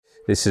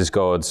This is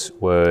God's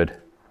word.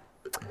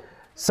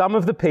 Some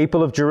of the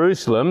people of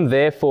Jerusalem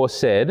therefore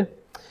said,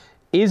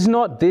 "Is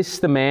not this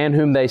the man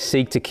whom they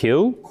seek to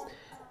kill?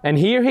 And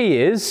here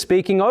he is,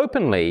 speaking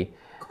openly,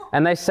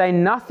 and they say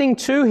nothing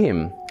to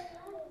him.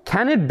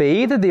 Can it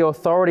be that the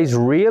authorities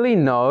really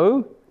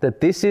know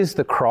that this is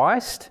the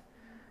Christ?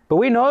 But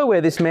we know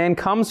where this man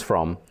comes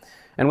from,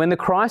 and when the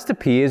Christ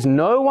appears,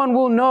 no one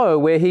will know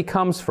where he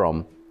comes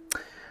from."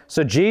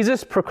 So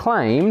Jesus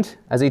proclaimed,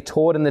 as he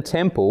taught in the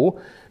temple,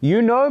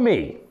 "You know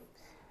me,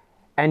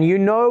 and you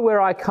know where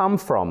I come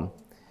from.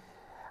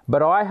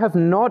 But I have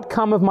not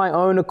come of my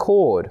own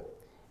accord.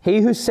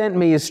 He who sent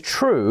me is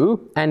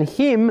true, and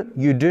him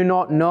you do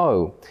not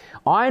know.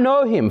 I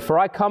know him, for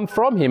I come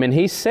from him, and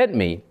he sent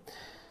me."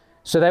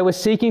 So they were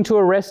seeking to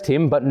arrest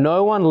him, but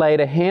no one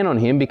laid a hand on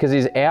him because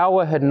his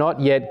hour had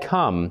not yet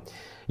come.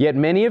 Yet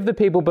many of the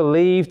people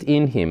believed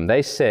in him.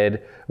 They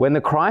said, "When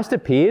the Christ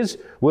appears,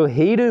 will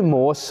he do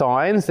more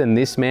signs than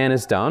this man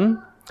has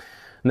done?"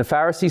 And the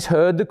Pharisees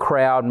heard the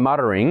crowd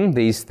muttering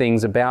these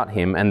things about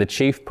him, and the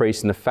chief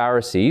priests and the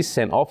Pharisees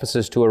sent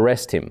officers to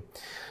arrest him.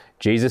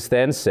 Jesus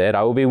then said,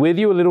 "I will be with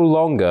you a little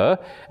longer,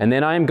 and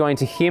then I am going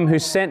to him who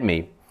sent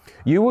me.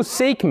 You will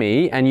seek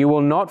me, and you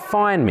will not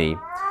find me.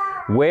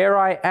 Where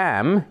I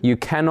am, you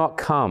cannot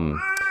come."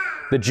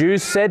 The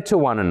Jews said to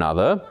one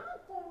another,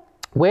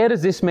 "Where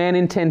does this man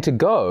intend to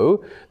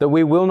go that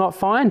we will not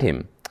find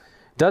him?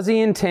 Does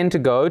he intend to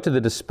go to the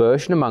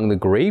dispersion among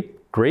the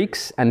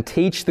Greeks and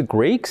teach the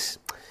Greeks?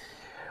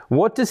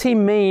 What does he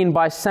mean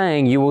by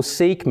saying, 'You will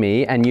seek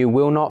me and you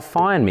will not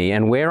find me,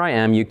 and where I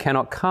am you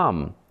cannot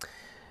come'?"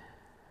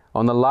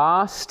 On the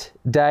last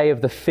day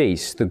of the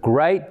feast, the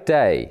great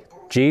day,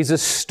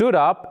 Jesus stood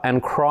up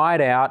and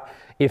cried out,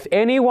 "If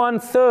anyone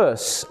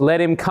thirsts, let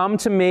him come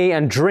to me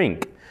and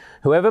drink.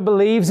 Whoever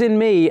believes in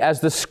me,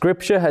 as the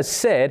scripture has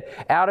said,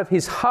 out of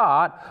his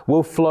heart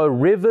will flow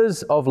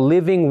rivers of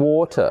living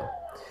water."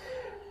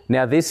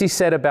 Now this he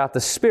said about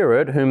the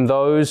Spirit, whom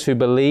those who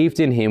believed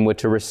in him were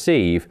to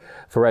receive,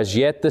 for as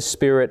yet the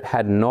Spirit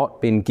had not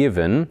been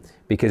given,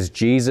 because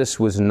Jesus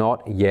was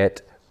not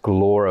yet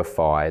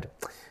glorified.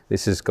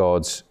 This is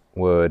God's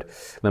word.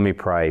 Let me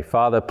pray.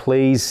 Father,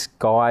 please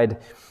guide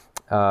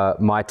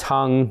my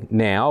tongue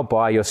now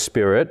by your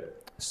Spirit,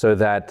 so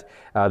that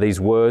these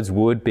words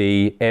would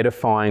be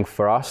edifying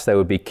for us. They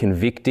would be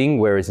convicting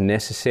where is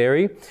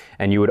necessary,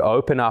 and you would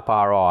open up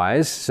our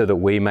eyes so that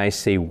we may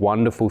see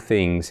wonderful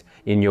things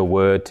in your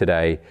word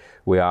today.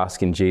 We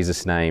ask in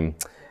Jesus' name,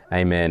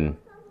 amen.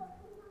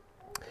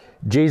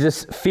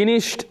 Jesus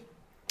finished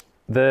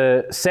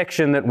the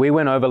section that we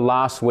went over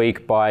last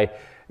week by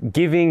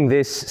giving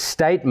this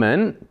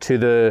statement to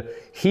the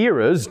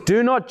hearers: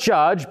 "Do not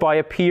judge by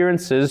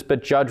appearances,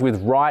 but judge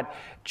with right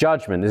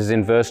judgment." This is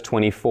in verse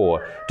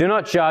 24. "Do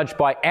not judge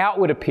by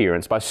outward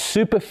appearance, by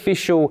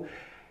superficial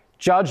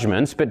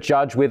judgments, but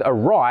judge with a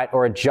right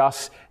or a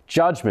just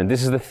judgment."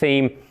 This is the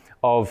theme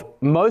of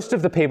most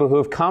of the people who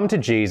have come to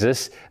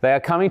Jesus. They are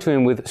coming to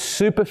him with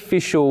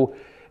superficial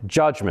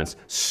judgments,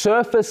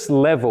 surface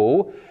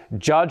level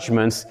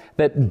judgments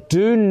that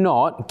do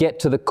not get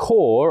to the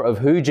core of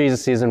who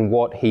Jesus is and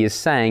what he is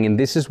saying. And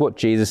this is what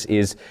Jesus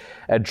is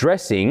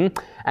addressing.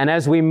 And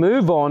as we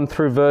move on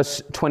through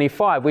verse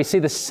 25, we see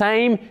the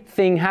same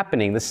thing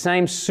happening, the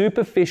same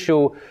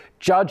superficial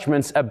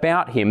judgments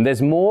about him.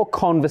 There's more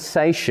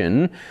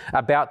conversation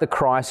about the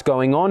Christ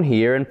going on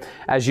here. And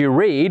as you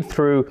read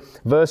through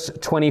verse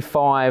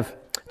 25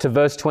 to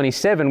verse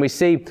 27, we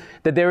see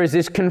that there is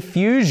this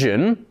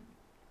confusion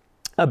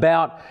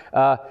about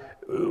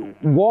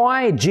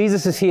why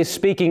Jesus is here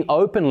speaking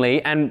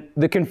openly, and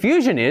the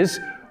confusion is,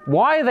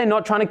 why are they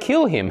not trying to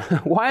kill him?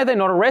 Why are they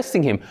not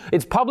arresting him?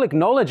 It's public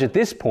knowledge at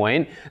this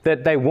point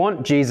that they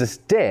want Jesus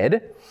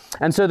dead.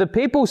 And so the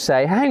people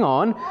say, hang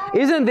on,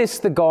 isn't this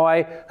the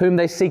guy whom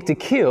they seek to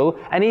kill?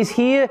 And he's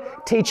here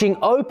teaching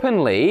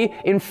openly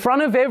in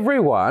front of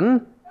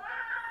everyone,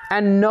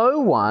 and no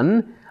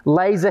one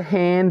lays a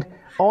hand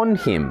on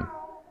him.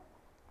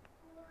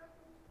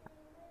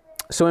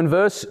 So in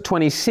verse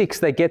 26,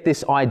 they get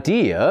this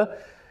idea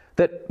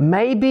that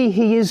maybe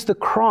he is the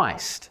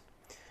Christ.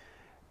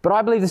 But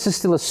I believe this is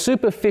still a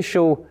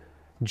superficial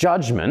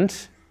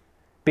judgment,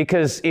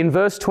 because in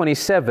verse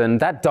 27,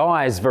 that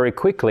dies very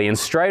quickly, and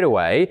straight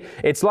away,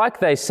 it's like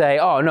they say,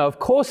 "Oh no, of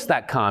course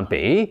that can't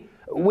be.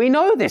 We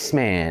know this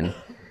man.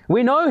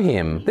 We know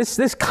him.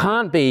 This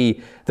can't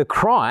be the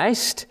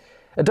Christ."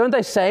 Don't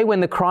they say, when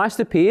the Christ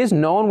appears,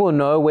 no one will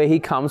know where he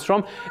comes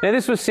from? Now,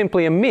 this was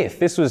simply a myth.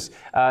 This was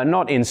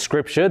not in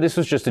Scripture. This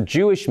was just a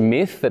Jewish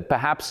myth that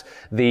perhaps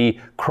the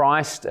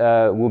Christ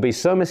will be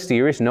so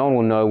mysterious, no one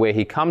will know where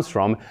he comes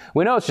from.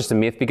 We know it's just a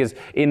myth because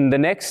in the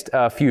next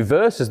few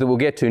verses that we'll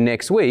get to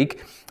next week,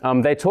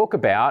 they talk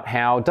about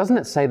how, doesn't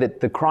it say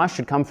that the Christ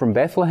should come from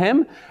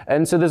Bethlehem?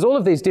 And so there's all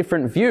of these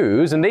different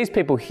views, and these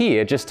people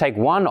here just take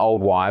one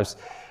old wives'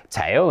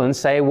 tale and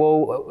say,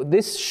 well,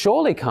 this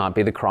surely can't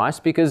be the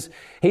Christ because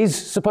he's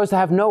supposed to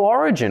have no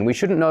origin. We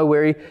shouldn't know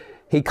where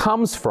he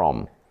comes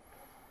from.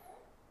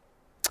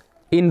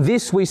 In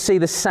this, we see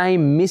the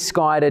same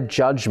misguided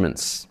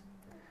judgments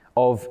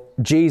of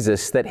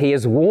Jesus that he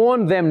has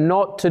warned them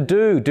not to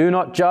do. Do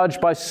not judge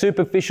by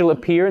superficial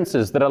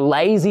appearances that are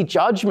lazy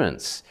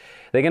judgments.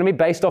 They're going to be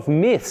based off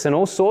myths and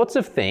all sorts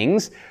of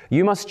things.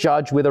 You must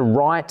judge with a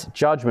right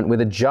judgment,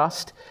 with a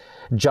just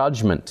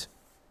judgment.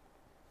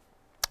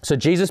 So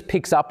Jesus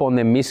picks up on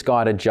their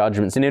misguided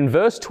judgments. And in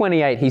verse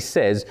 28 he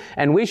says,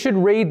 and we should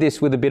read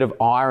this with a bit of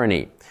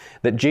irony,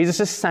 that Jesus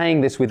is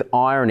saying this with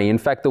irony. In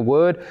fact, the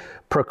word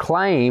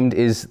proclaimed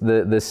is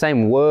the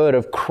same word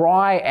of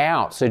cry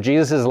out. So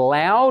Jesus is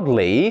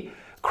loudly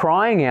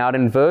crying out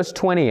in verse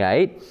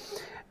 28,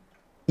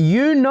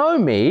 you know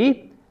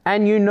me,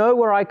 and you know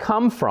where I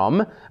come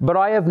from, but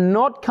I have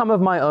not come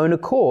of my own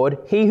accord.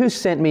 He who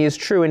sent me is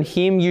true, and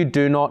him you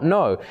do not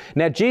know.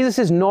 Now, Jesus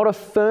is not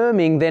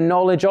affirming their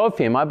knowledge of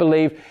him. I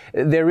believe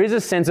there is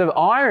a sense of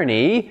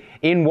irony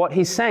in what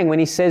he's saying when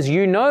he says,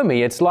 you know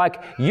me. It's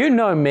like, you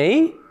know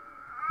me?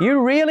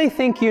 You really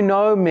think you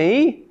know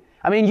me?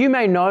 I mean, you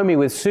may know me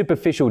with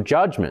superficial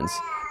judgments,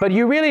 but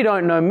you really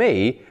don't know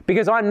me,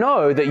 because I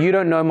know that you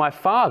don't know my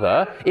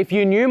Father. If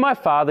you knew my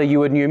Father, you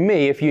would know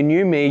me. If you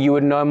knew me, you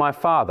would know my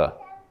Father.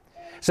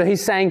 So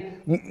he's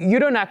saying, you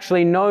don't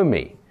actually know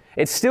me.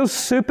 It's still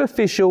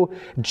superficial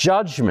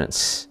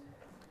judgments.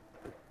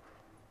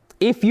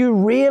 If you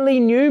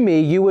really knew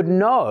me, you would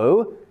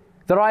know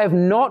that I have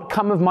not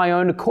come of my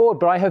own accord,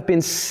 but I have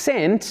been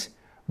sent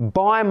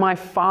by my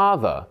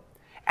Father.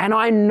 And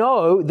I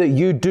know that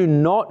you do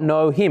not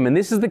know him. And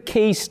this is the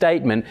key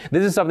statement.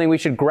 This is something we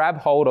should grab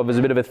hold of as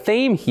a bit of a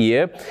theme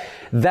here.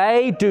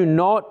 They do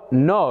not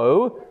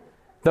know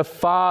the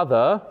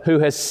Father who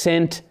has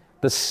sent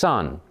the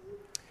Son.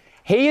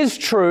 He is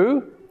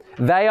true,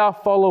 they are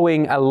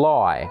following a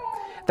lie.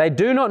 They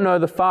do not know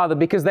the Father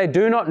because they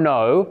do not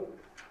know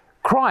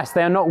Christ.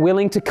 They are not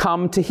willing to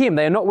come to him.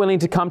 They are not willing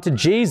to come to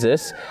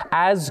Jesus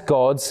as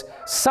God's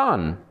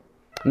Son.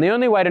 And the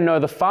only way to know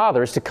the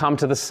Father is to come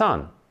to the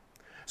Son.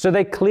 So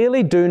they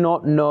clearly do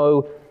not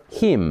know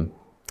him.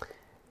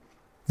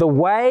 The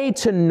way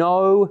to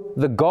know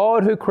the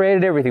God who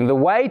created everything, the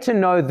way to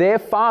know their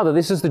Father,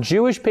 this is the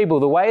Jewish people,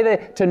 the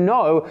way to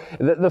know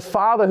that the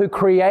Father who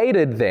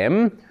created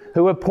them,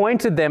 who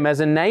appointed them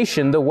as a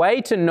nation, the way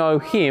to know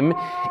him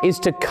is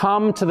to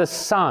come to the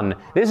Son.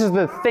 This is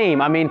the theme.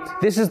 I mean,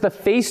 this is the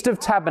Feast of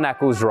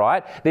Tabernacles,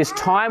 right? This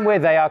time where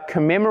they are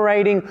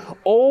commemorating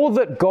all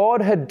that God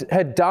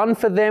had done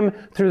for them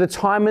through the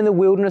time in the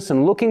wilderness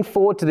and looking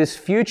forward to this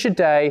future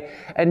day.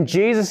 And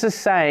Jesus is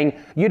saying,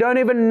 you don't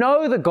even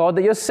know the God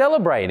that you're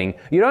celebrating.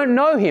 You don't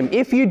know him.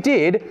 If you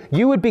did,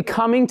 you would be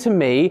coming to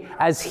me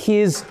as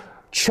his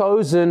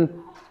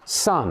chosen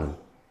Son.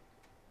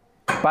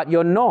 But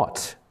you're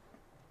not.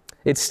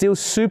 It's still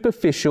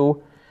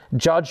superficial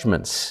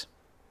judgments.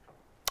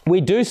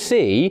 We do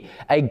see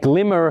a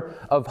glimmer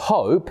of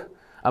hope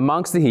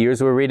amongst the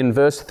hearers. We read in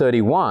verse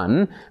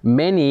 31,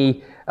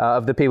 many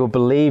of the people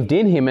believed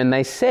in him, and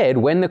they said,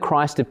 when the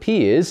Christ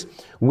appears,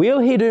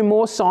 will he do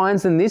more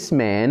signs than this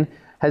man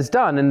has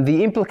done? And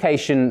the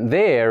implication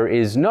there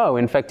is no.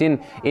 In fact,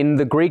 in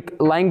the Greek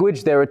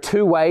language, there are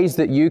two ways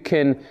that you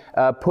can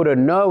put a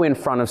no in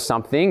front of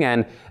something,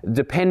 and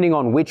depending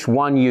on which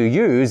one you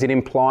use, it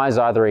implies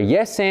either a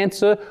yes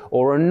answer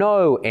or a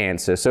no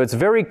answer. So it's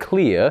very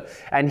clear.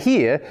 And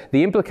here,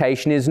 the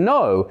implication is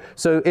no.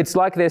 So it's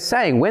like they're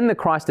saying, when the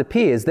Christ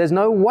appears, there's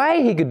no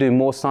way he could do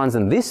more signs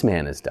than this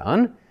man has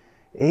done.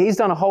 He's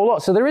done a whole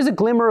lot. So there is a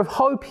glimmer of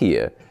hope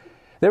here.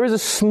 There is a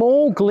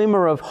small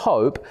glimmer of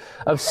hope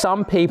of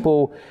some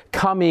people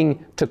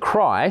coming to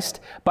Christ,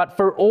 but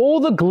for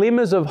all the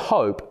glimmers of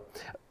hope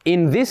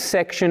in this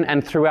section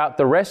and throughout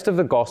the rest of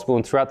the gospel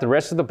and throughout the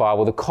rest of the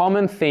Bible, the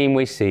common theme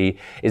we see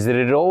is that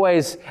it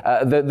always,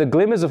 the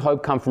glimmers of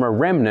hope come from a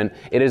remnant.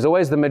 It is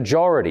always the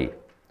majority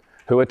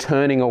who are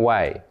turning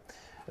away.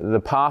 The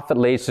path that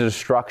leads to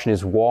destruction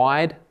is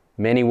wide.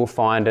 Many will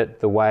find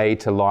it. The way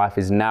to life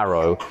is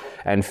narrow,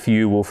 and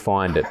few will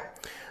find it.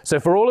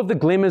 So for all of the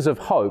glimmers of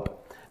hope,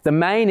 the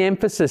main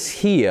emphasis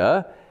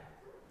here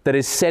that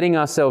is setting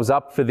ourselves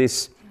up for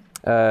this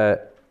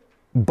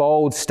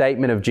bold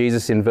statement of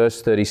Jesus in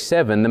verse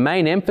 37, the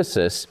main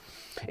emphasis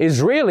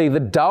is really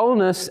the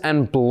dullness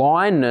and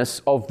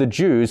blindness of the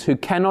Jews who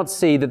cannot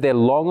see that their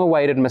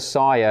long-awaited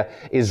Messiah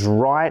is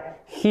right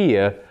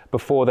here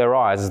before their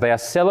eyes. As they are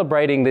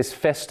celebrating this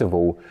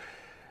festival,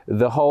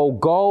 the whole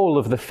goal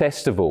of the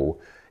festival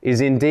is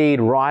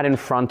indeed right in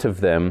front of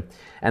them,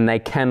 and they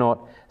cannot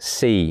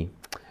see.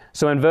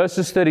 So in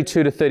verses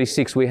 32 to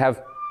 36, we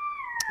have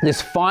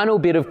this final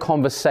bit of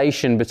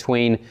conversation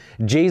between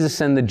Jesus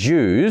and the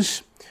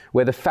Jews,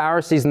 where the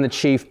Pharisees and the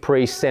chief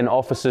priests send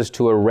officers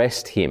to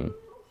arrest him.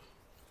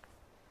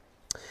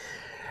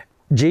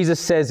 Jesus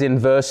says in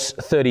verse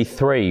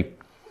 33,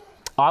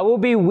 I will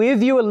be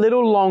with you a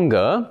little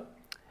longer,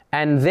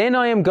 and then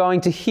I am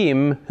going to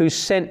him who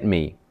sent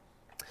me.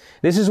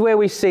 This is where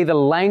we see the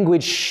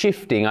language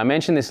shifting. I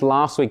mentioned this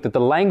last week, that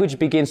the language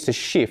begins to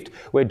shift,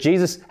 where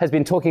Jesus has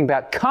been talking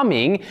about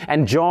coming,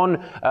 and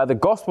John, the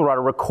gospel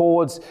writer,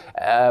 records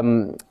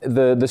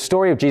the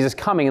story of Jesus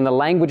coming, and the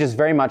language is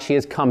very much, he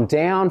has come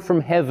down from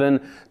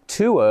heaven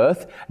to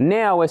earth.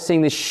 Now we're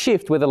seeing this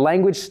shift where the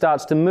language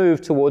starts to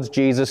move towards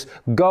Jesus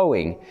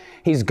going.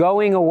 He's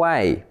going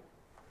away.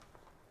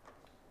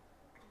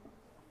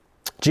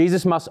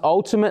 Jesus must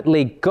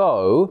ultimately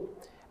go,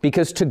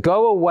 because to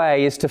go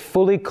away is to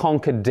fully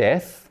conquer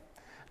death.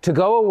 To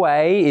go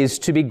away is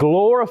to be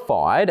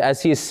glorified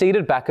as he is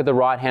seated back at the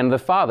right hand of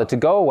the Father. To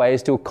go away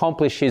is to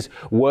accomplish his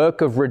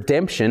work of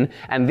redemption,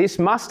 and this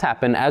must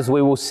happen, as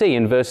we will see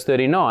in verse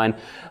 39,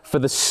 for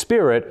the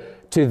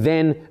Spirit to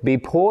then be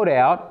poured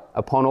out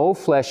upon all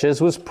flesh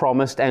as was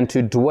promised, and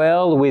to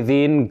dwell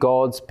within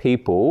God's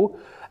people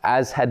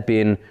as had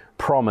been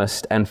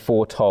promised and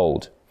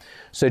foretold.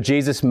 So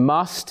Jesus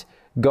must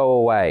go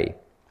away.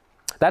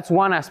 That's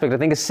one aspect. I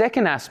think a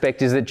second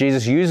aspect is that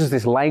Jesus uses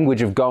this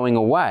language of going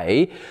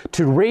away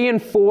to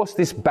reinforce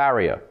this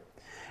barrier.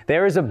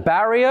 There is a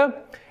barrier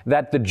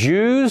that the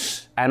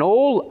Jews and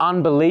all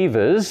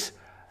unbelievers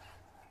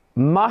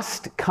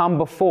must come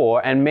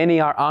before, and many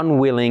are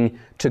unwilling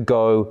to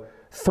go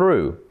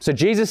through. So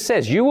Jesus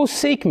says, "You will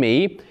seek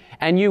me,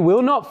 and you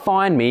will not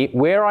find me.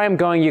 Where I am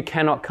going, you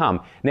cannot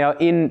come." Now,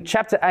 in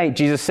chapter 8,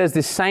 Jesus says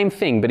this same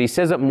thing, but he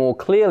says it more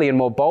clearly and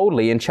more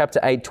boldly in chapter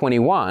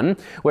 8:21,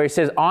 where he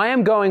says, "I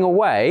am going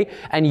away,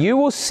 and you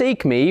will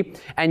seek me,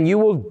 and you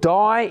will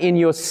die in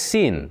your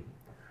sin.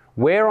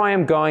 Where I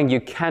am going, you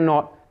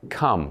cannot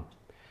come."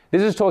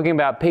 This is talking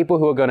about people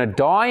who are going to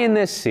die in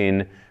their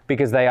sin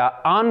because they are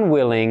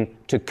unwilling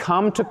to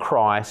come to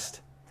Christ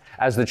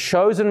as the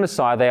chosen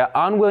Messiah. They are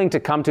unwilling to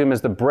come to him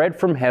as the bread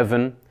from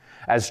heaven,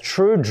 as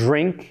true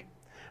drink.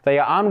 They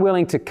are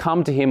unwilling to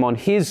come to him on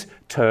his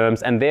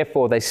terms, and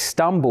therefore they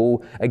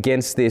stumble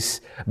against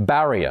this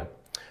barrier.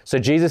 So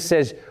Jesus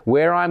says,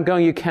 "Where I am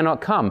going, you cannot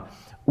come."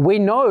 We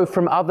know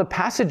from other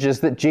passages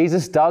that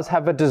Jesus does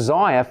have a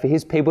desire for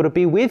his people to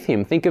be with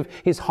him. Think of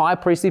his high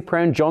priestly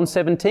prayer in John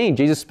 17.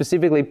 Jesus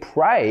specifically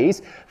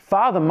prays,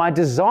 "Father, my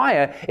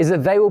desire is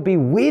that they will be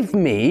with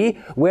me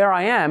where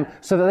I am,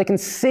 so that they can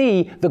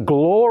see the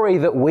glory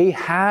that we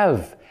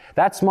have.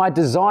 That's my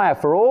desire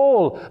for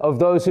all of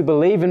those who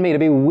believe in me, to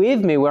be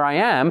with me where I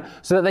am,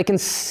 so that they can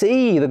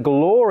see the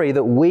glory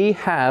that we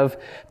have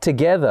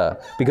together,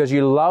 because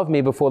you loved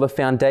me before the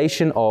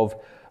foundation of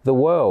the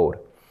world."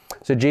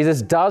 So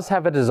Jesus does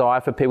have a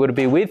desire for people to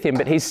be with him,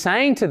 but he's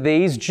saying to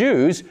these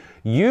Jews,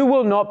 "You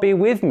will not be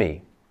with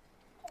me.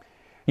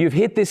 You've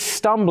hit this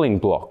stumbling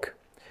block.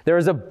 There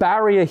is a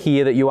barrier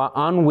here that you are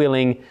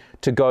unwilling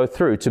to go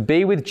through." To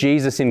be with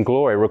Jesus in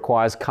glory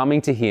requires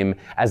coming to him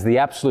as the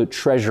absolute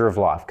treasure of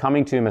life,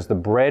 coming to him as the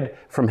bread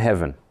from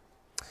heaven.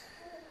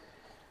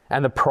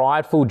 And the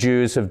prideful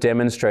Jews have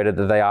demonstrated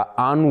that they are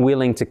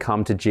unwilling to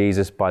come to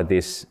Jesus by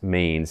this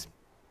means.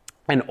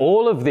 And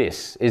all of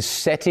this is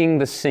setting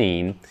the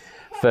scene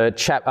for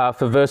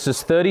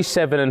verses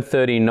 37 and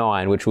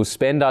 39, which we'll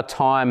spend our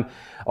time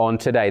on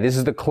today. This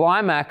is the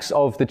climax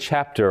of the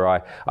chapter,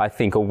 I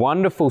think, a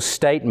wonderful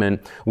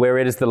statement where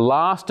it is the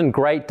last and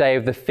great day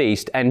of the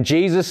feast, and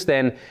Jesus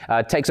then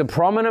takes a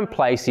prominent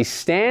place. He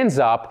stands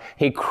up,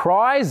 he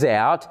cries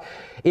out,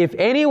 "If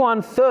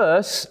anyone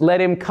thirsts, let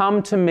him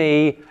come to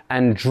me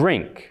and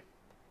drink."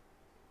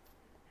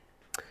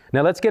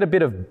 Now let's get a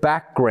bit of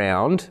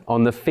background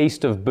on the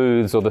Feast of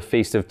Booths, or the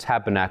Feast of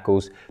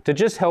Tabernacles, to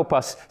just help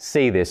us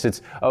see this. It's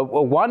a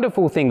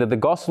wonderful thing that the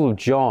Gospel of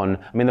John,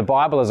 the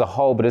Bible as a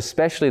whole, but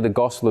especially the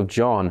Gospel of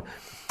John,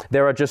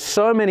 there are just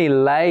so many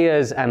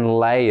layers and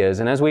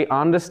layers. And as we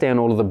understand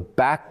all of the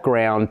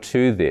background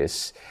to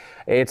this,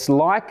 it's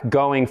like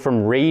going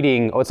from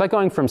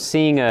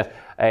seeing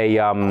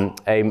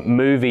a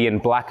movie in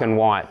black and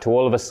white to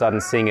all of a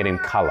sudden seeing it in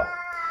color.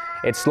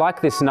 It's like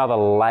this another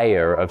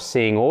layer of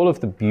seeing all of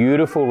the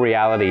beautiful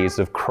realities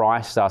of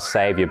Christ our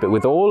Savior, but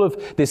with all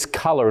of this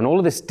color and all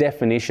of this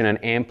definition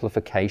and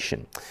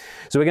amplification.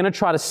 So we're going to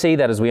try to see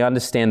that as we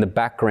understand the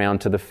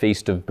background to the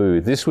Feast of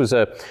Booths. This was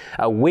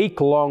a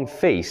week-long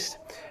feast.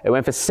 It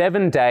went for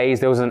 7 days.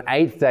 There was an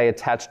 8th day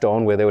attached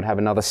on where they would have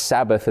another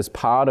Sabbath as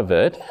part of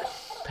it.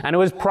 And it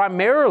was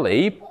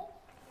primarily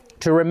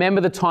to remember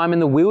the time in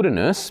the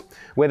wilderness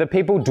where the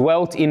people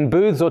dwelt in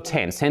booths or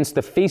tents, hence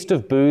the Feast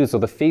of Booths or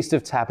the Feast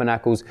of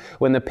Tabernacles.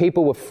 When the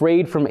people were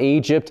freed from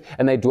Egypt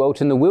and they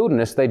dwelt in the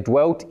wilderness, they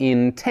dwelt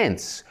in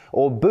tents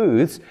or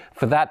booths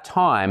for that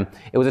time.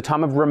 It was a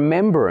time of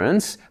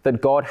remembrance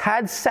that God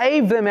had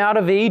saved them out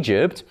of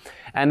Egypt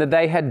and that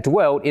they had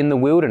dwelt in the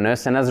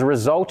wilderness, and as a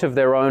result of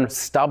their own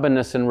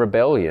stubbornness and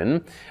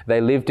rebellion,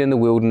 they lived in the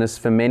wilderness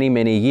for many,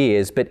 many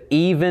years. But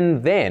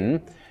even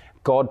then,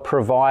 God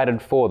provided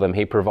for them.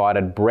 He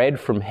provided bread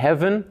from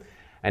heaven,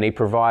 and he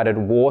provided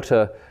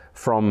water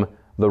from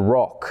the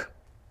rock.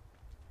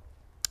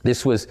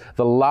 This was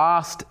the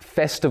last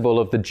festival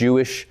of the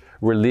Jewish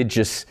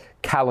religious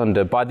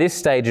calendar. By this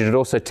stage, it had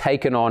also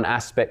taken on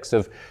aspects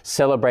of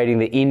celebrating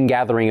the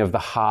ingathering of the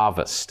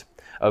harvest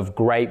of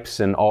grapes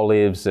and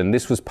olives, and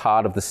this was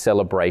part of the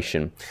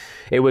celebration.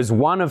 It was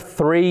one of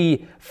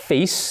 3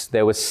 feasts.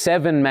 There were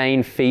 7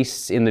 main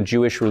feasts in the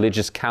Jewish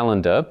religious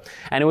calendar,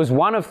 and it was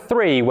one of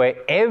 3 where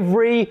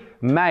every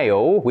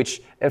male,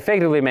 which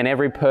effectively meant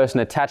every person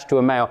attached to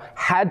a male,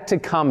 had to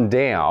come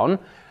down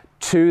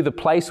to the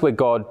place where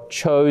God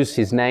chose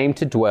his name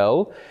to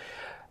dwell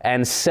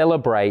and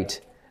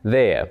celebrate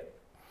there.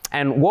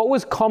 And what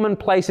was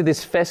commonplace at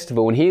this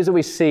festival, and here's where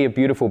we see a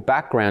beautiful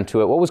background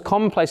to it, what was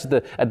commonplace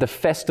at the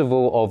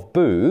Festival of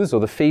Booths,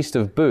 or the Feast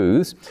of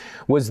Booths,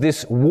 was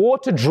this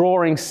water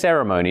drawing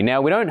ceremony.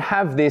 Now, we don't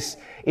have this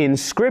in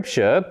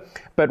Scripture,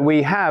 but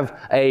we have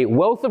a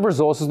wealth of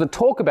resources that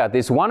talk about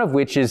this, one of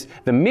which is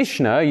the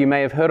Mishnah, you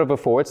may have heard of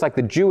before. It's like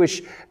the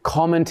Jewish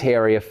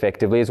commentary,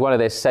 effectively. It's one of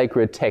their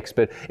sacred texts,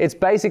 but it's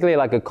basically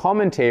like a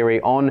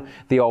commentary on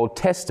the Old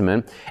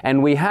Testament.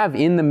 And we have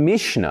in the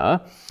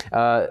Mishnah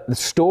the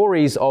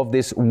stories of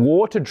this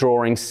water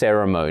drawing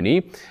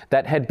ceremony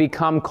that had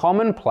become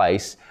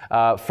commonplace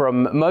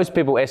from, most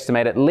people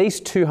estimate, at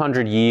least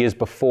 200 years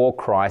before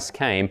Christ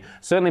came.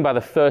 Certainly by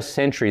the first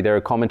century, there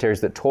are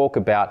commentaries that talk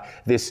about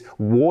this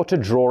water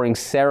drawing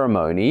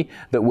ceremony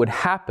that would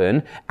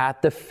happen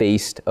at the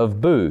Feast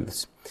of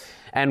Booths.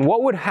 And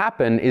what would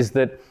happen is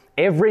that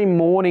every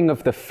morning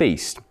of the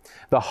feast,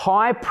 the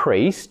high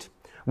priest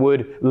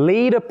would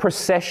lead a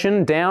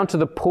procession down to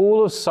the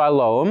pool of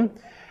Siloam,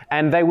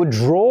 and they would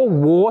draw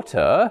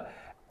water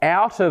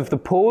out of the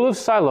pool of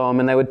Siloam,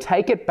 and they would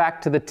take it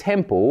back to the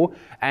temple,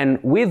 and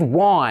with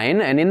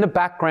wine, and in the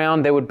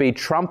background there would be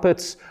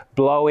trumpets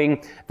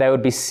blowing. They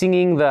would be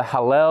singing the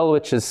Hallel,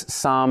 which is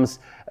Psalms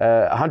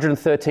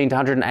 113 to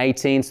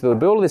 118. So there would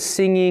be all this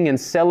singing and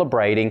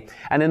celebrating,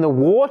 and then the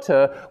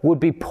water would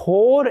be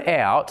poured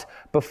out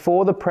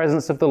before the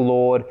presence of the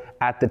Lord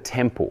at the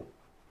temple.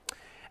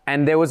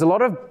 And there was a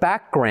lot of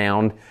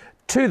background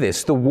to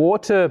this. The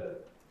water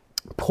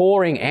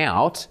pouring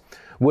out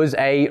was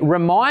a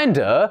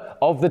reminder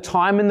of the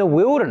time in the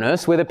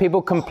wilderness where the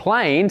people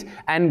complained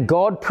and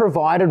God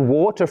provided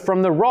water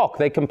from the rock.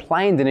 They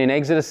complained, and in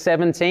Exodus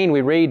 17 we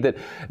read that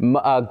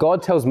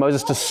God tells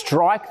Moses to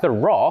strike the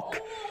rock,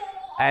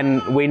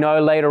 and we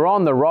know later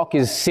on the rock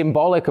is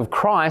symbolic of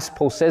Christ.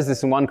 Paul says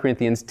this in 1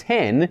 Corinthians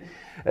 10,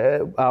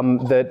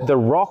 that the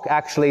rock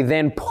actually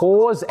then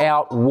pours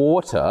out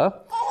water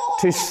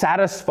to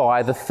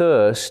satisfy the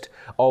thirst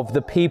of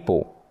the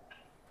people.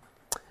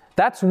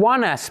 That's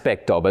one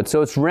aspect of it.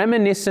 So it's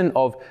reminiscent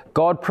of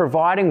God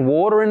providing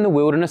water in the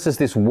wilderness as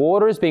this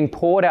water is being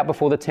poured out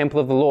before the temple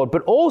of the Lord.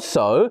 But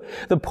also,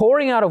 the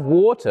pouring out of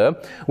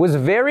water was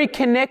very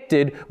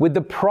connected with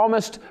the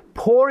promised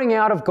pouring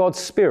out of God's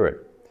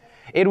Spirit.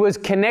 It was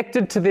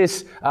connected to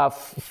this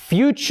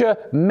future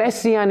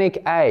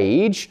messianic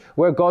age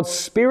where God's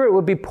Spirit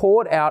would be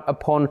poured out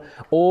upon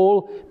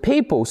all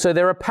people. So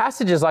there are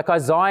passages like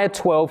Isaiah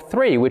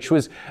 12:3, which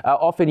was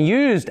often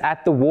used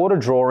at the water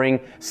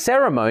drawing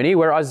ceremony,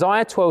 where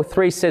Isaiah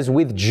 12:3 says,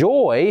 "With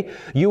joy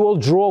you will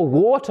draw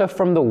water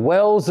from the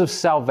wells of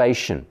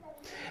salvation."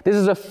 This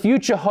is a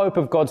future hope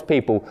of God's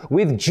people.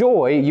 With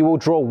joy, you will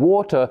draw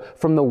water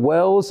from the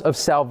wells of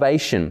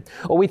salvation.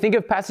 Or we think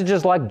of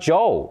passages like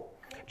Joel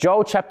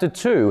chapter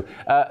 2.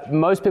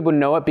 Most people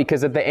know it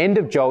because at the end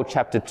of Joel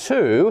chapter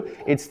 2,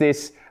 it's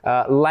this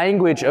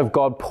language of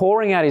God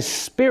pouring out His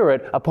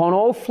Spirit upon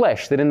all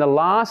flesh, that in the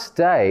last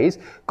days,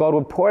 God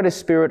would pour out His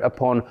Spirit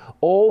upon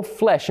all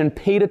flesh. And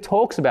Peter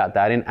talks about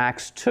that in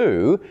Acts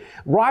 2.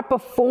 Right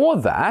before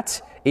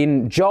that,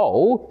 in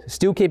Joel,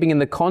 still keeping in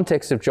the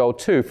context of Joel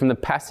 2, from the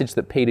passage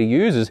that Peter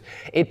uses,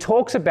 it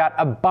talks about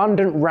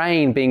abundant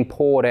rain being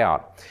poured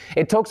out.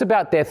 It talks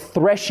about their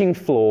threshing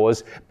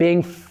floors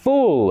being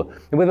full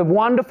with a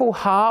wonderful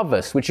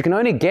harvest, which you can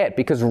only get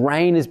because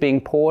rain is being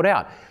poured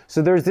out.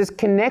 So there's this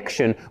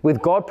connection with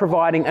God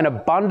providing an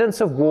abundance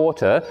of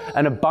water,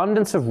 an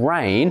abundance of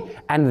rain,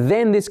 and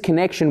then this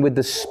connection with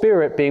the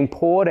Spirit being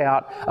poured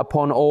out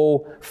upon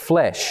all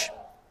flesh.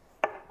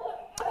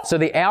 So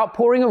the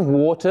outpouring of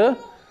water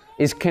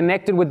is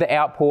connected with the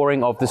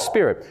outpouring of the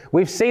Spirit.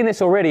 We've seen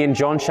this already in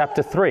John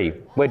chapter 3,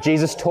 where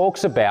Jesus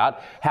talks about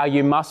how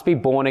you must be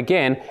born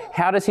again.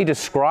 How does He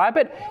describe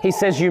it? He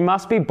says you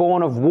must be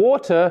born of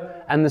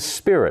water and the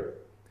Spirit.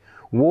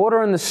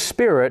 Water and the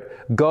Spirit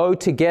go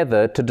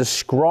together to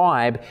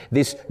describe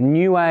this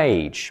new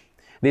age,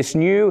 this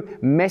new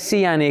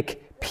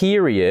messianic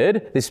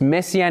period, this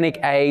messianic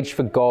age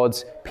for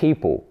God's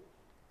people.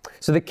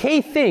 So the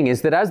key thing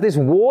is that as this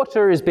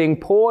water is being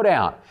poured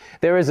out,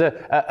 there is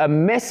a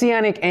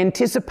messianic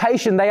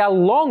anticipation. They are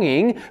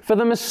longing for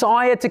the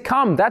Messiah to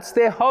come. That's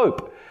their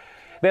hope.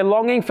 They're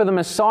longing for the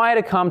Messiah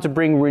to come to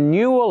bring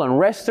renewal and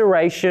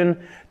restoration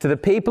to the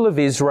people of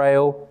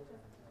Israel.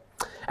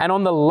 And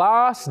on the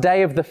last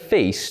day of the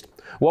feast,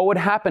 what would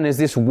happen is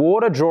this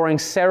water drawing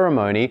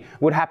ceremony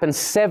would happen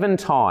 7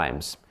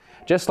 times.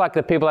 Just like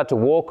the people had to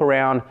walk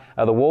around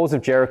the walls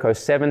of Jericho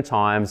 7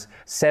 times,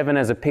 7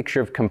 as a picture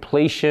of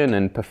completion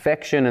and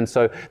perfection. And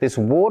so this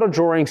water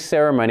drawing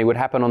ceremony would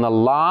happen on the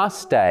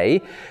last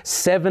day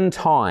 7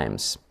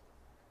 times.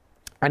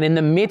 And in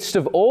the midst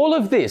of all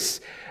of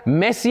this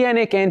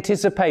messianic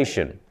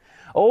anticipation,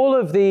 all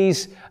of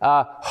these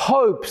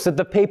hopes that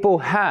the people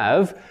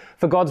have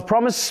for God's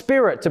promised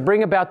Spirit to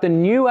bring about the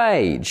new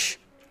age,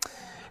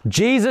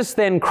 Jesus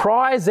then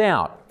cries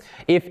out,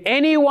 "If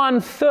anyone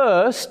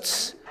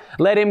thirsts,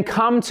 let him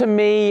come to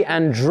me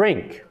and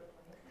drink."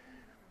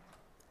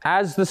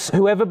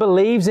 Whoever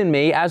believes in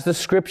me, as the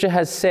scripture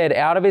has said,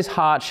 out of his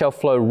heart shall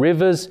flow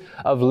rivers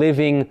of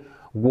living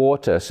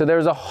water. So there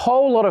is a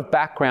whole lot of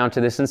background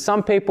to this, and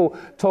some people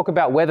talk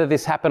about whether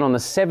this happened on the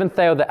 7th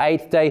day or the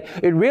 8th day.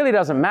 It really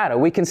doesn't matter.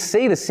 We can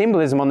see the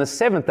symbolism on the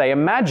 7th day.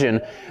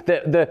 Imagine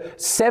the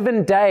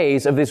 7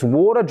 days of this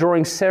water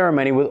drawing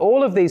ceremony with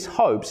all of these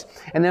hopes,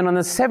 and then on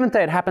the 7th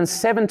day it happens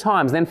 7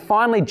 times. Then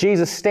finally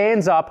Jesus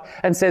stands up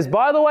and says,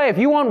 by the way, if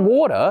you want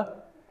water,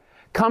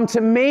 come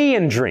to me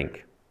and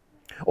drink.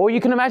 Or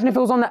you can imagine if it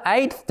was on the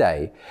 8th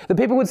day, the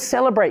people would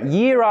celebrate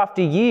year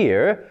after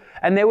year,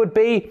 and there would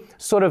be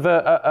sort of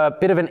a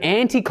bit of an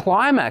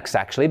anticlimax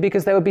actually,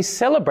 because they would be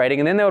celebrating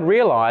and then they would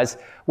realize,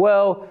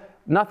 well,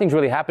 nothing's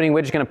really happening.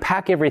 We're just going to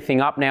pack everything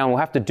up now and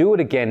we'll have to do it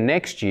again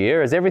next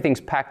year. As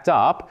everything's packed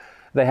up,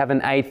 they have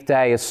an 8th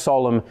day, a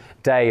solemn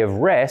day of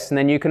rest. And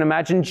then you can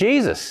imagine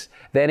Jesus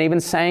then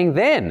even saying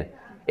then,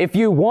 if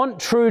you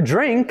want true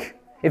drink,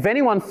 if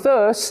anyone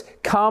thirsts,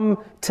 come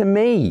to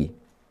me.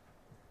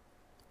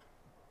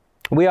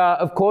 We are,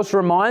 of course,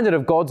 reminded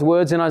of God's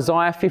words in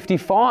Isaiah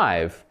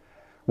 55,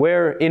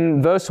 where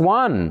in verse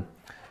 1,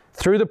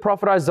 through the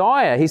prophet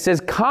Isaiah, he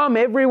says, come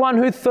everyone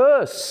who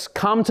thirsts,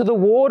 come to the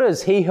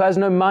waters. He who has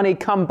no money,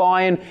 come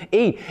buy and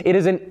eat. It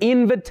is an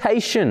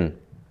invitation.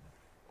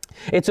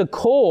 It's a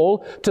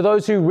call to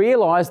those who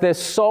realize their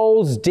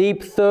soul's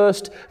deep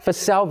thirst for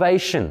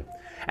salvation.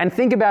 And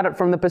think about it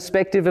from the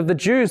perspective of the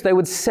Jews. They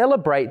would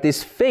celebrate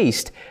this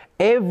feast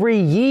every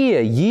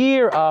year,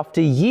 year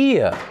after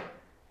year.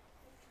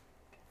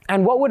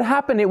 And what would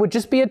happen? It would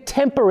just be a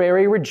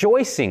temporary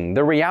rejoicing.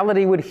 The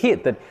reality would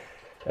hit that,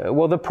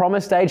 the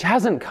promised age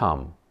hasn't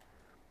come.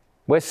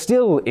 We're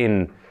still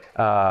in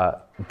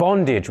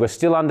bondage. We're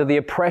still under the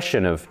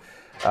oppression of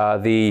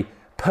the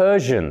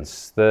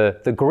Persians,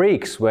 the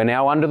Greeks. We're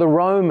now under the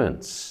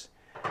Romans.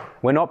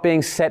 We're not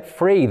being set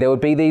free. There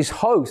would be these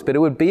hopes, but it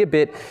would be a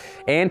bit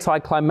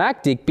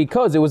anticlimactic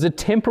because it was a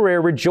temporary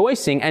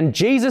rejoicing, and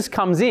Jesus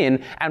comes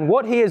in, and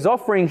what he is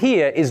offering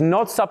here is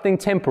not something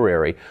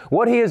temporary.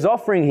 What he is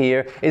offering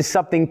here is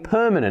something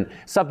permanent,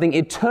 something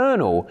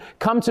eternal.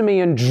 Come to me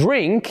and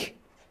drink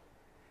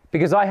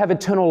because I have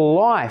eternal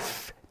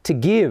life to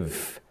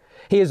give.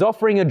 He is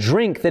offering a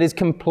drink that is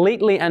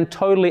completely and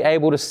totally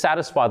able to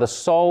satisfy the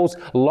soul's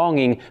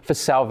longing for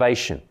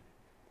salvation.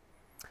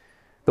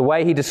 The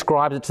way he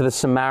describes it to the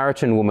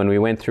Samaritan woman we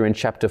went through in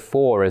chapter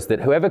 4 is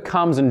that whoever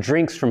comes and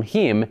drinks from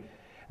him,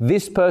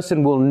 this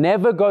person will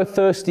never go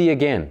thirsty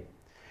again.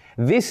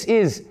 This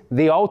is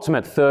the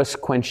ultimate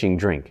thirst-quenching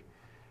drink.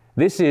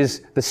 This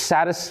is the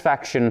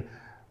satisfaction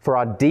for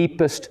our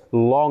deepest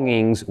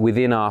longings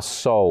within our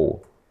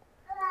soul.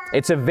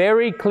 It's a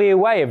very clear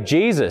way of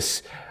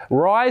Jesus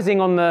rising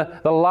on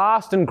the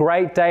last and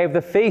great day of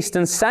the feast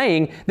and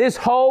saying, this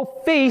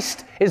whole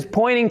feast is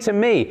pointing to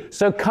me.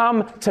 So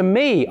come to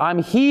me.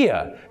 I'm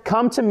here.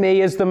 Come to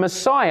me as the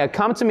Messiah.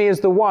 Come to me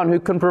as the one who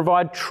can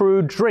provide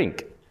true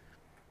drink.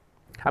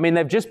 I mean,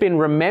 they've just been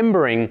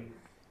remembering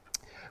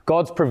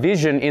God's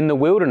provision in the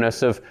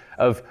wilderness of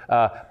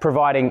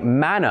providing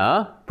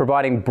manna,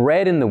 providing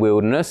bread in the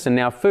wilderness, and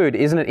now food.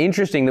 Isn't it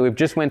interesting that we've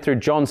just went through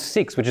John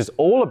 6, which is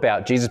all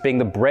about Jesus being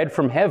the bread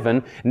from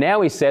heaven.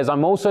 Now he says,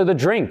 I'm also the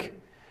drink.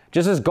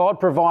 Just as God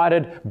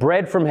provided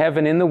bread from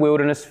heaven in the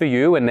wilderness for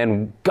you and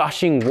then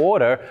gushing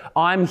water,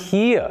 I'm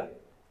here.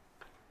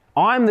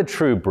 I'm the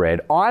true bread.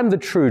 I'm the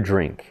true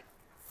drink.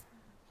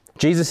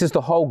 Jesus is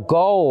the whole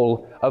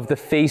goal of the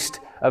Feast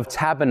of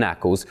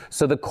Tabernacles.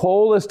 So the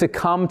call is to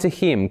come to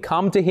him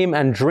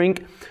and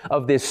drink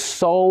of this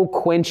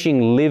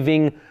soul-quenching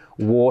living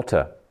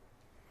water.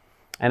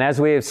 And as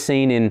we have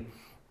seen in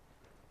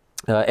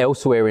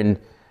elsewhere in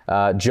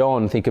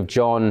John, think of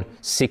John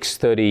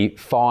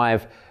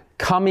 6:35,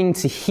 coming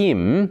to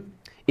him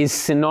is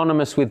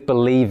synonymous with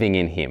believing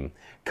in him.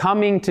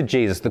 Coming to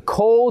Jesus, the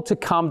call to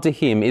come to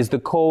him is the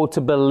call to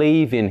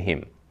believe in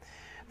him.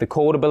 The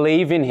call to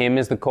believe in him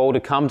is the call to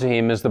come to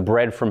him as the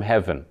bread from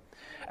heaven,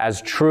 as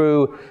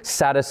true,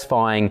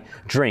 satisfying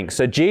drink.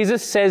 So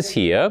Jesus says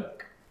here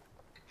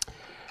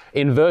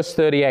in verse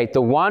 38,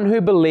 the one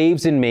who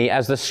believes in me,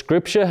 as the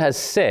scripture has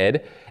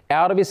said,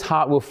 out of his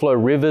heart will flow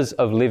rivers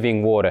of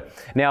living water.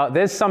 Now,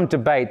 there's some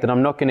debate that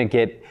I'm not going to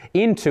get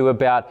into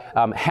about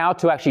how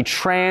to actually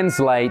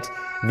translate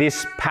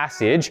this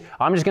passage.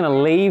 I'm just going to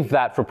leave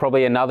that for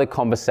probably another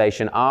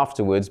conversation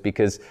afterwards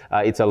because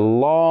it's a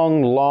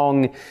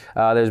long,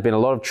 there's been a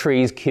lot of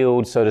trees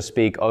killed, so to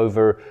speak,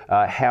 over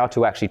how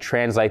to actually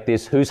translate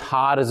this. Whose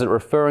heart is it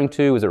referring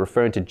to? Is it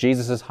referring to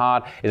Jesus'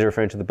 heart? Is it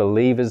referring to the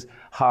believer's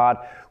heart?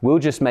 We'll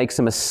just make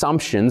some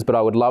assumptions, but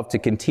I would love to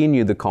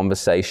continue the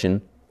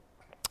conversation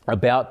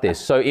about this.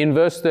 So in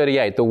verse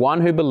 38, the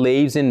one who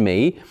believes in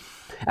me,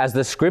 as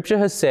the scripture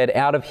has said,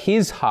 out of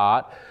his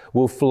heart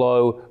will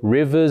flow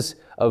rivers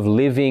of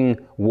living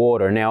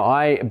water. Now,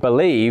 I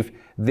believe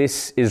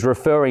this is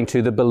referring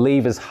to the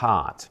believer's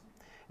heart.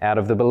 Out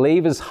of the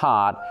believer's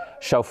heart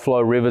shall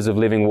flow rivers of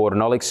living water.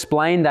 And I'll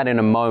explain that in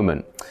a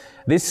moment.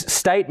 This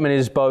statement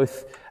is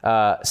both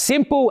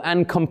simple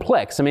and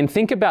complex. I mean,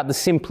 think about the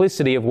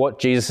simplicity of what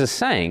Jesus is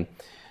saying.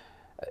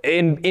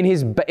 In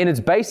its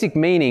basic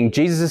meaning,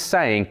 Jesus is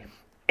saying,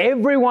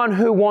 everyone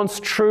who wants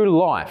true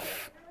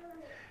life,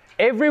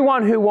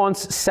 everyone who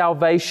wants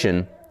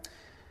salvation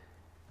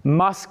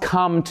must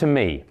come to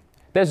me.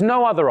 There's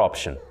no other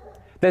option.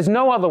 There's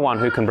no other one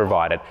who can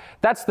provide it.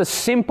 That's the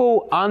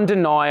simple,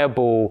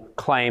 undeniable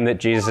claim that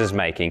Jesus is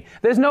making.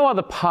 There's no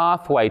other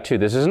pathway to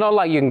this. It's not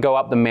like you can go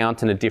up the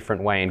mountain a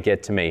different way and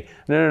get to me.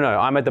 No.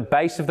 I'm at the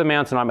base of the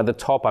mountain. I'm at the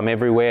top. I'm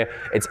everywhere.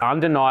 It's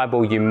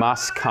undeniable. You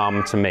must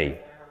come to me.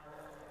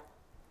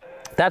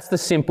 That's the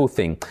simple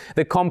thing.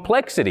 The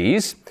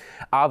complexities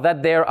are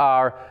that there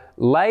are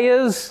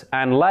layers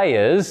and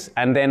layers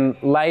and then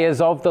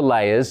layers of the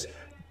layers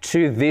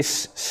to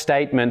this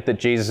statement that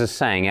Jesus is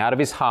saying, out of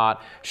his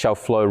heart shall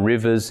flow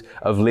rivers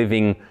of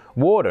living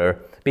water.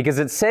 Because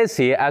it says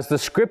here, as the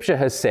scripture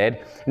has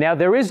said, now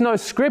there is no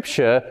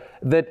scripture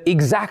that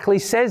exactly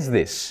says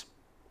this.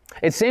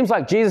 It seems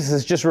like Jesus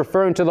is just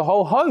referring to the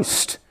whole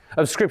host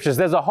of scriptures.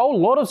 There's a whole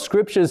lot of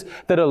scriptures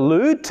that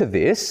allude to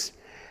this.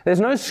 There's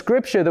no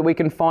scripture that we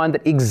can find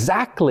that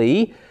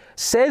exactly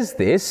says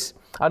this.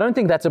 I don't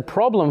think that's a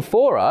problem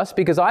for us,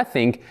 because I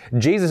think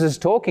Jesus is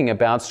talking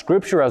about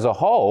Scripture as a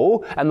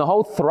whole, and the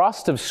whole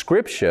thrust of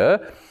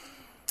Scripture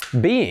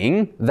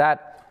being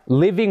that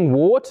living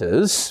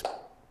waters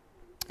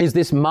is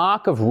this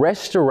mark of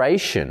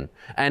restoration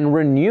and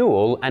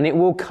renewal, and it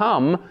will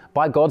come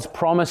by God's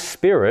promised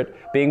Spirit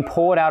being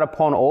poured out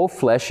upon all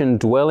flesh and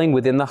dwelling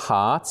within the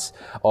hearts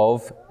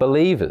of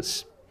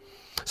believers.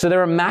 So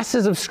there are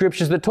masses of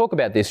Scriptures that talk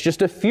about this.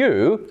 Just a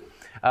few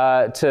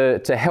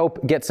to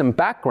help get some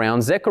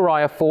background.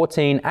 Zechariah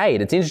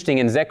 14:8. It's interesting,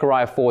 in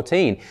Zechariah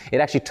 14, it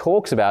actually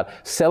talks about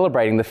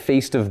celebrating the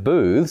Feast of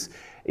Booths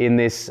in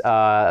these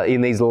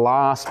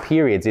last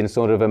periods, in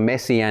sort of a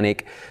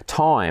messianic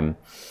time.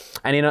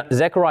 And in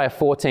Zechariah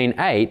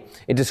 14:8,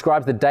 it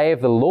describes the day of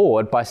the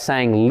Lord by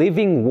saying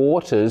living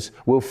waters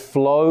will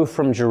flow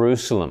from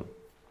Jerusalem.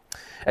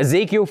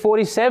 Ezekiel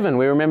 47,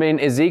 we remember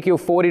in Ezekiel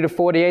 40 to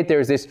 48, there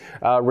is this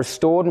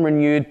restored and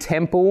renewed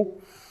temple.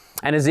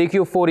 And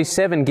Ezekiel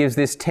 47 gives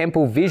this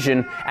temple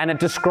vision, and it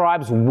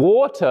describes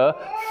water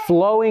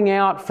flowing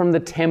out from the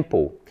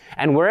temple.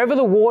 And wherever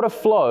the water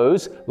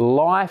flows,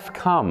 life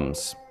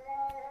comes.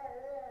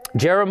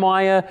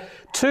 Jeremiah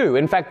 2,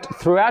 in fact,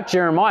 throughout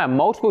Jeremiah,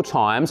 multiple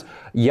times,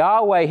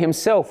 Yahweh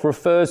himself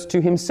refers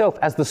to himself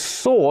as the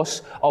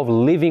source of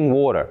living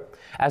water,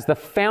 as the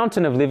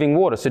fountain of living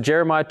water. So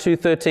Jeremiah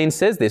 2:13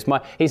 says this.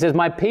 He says,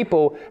 my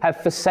people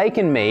have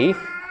forsaken me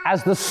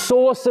as the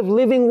source of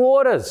living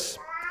waters.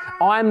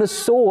 I am the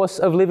source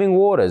of living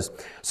waters.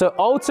 So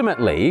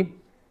ultimately,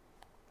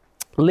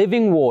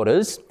 living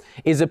waters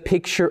is a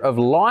picture of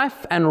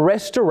life and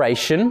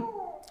restoration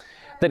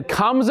that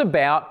comes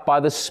about by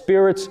the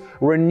Spirit's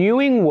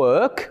renewing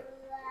work,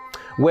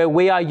 where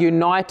we are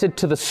united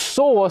to the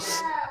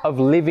source of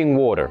living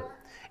water.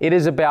 It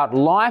is about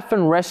life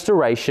and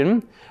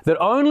restoration that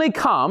only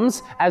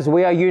comes as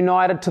we are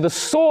united to the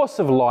source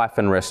of life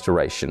and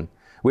restoration,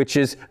 which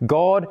is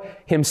God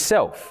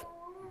himself.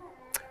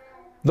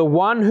 The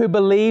one who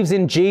believes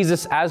in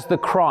Jesus as the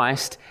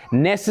Christ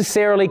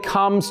necessarily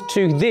comes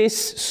to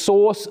this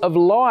source of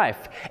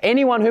life.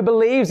 Anyone who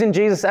believes in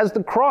Jesus as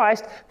the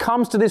Christ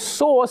comes to this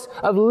source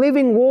of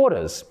living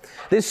waters,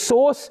 this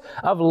source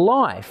of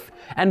life.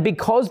 And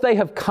because they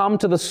have come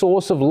to the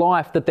source of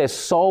life that their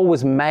soul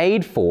was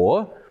made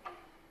for,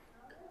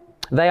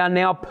 they are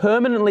now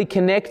permanently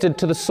connected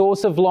to the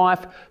source of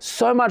life,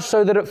 so much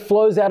so that it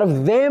flows out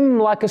of them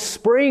like a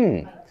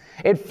spring.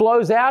 It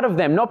flows out of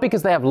them, not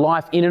because they have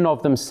life in and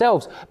of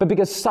themselves, but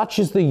because such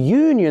is the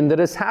union that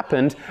has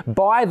happened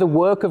by the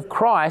work of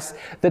Christ,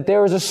 that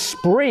there is a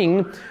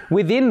spring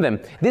within them.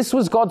 This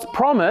was God's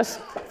promise.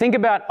 Think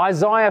about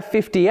Isaiah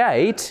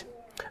 58,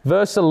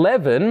 verse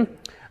 11.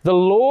 The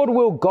Lord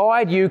will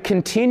guide you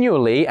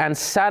continually and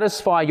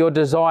satisfy your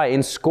desire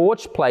in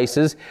scorched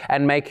places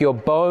and make your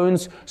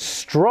bones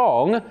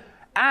strong,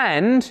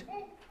 and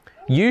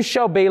you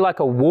shall be like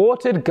a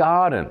watered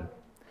garden,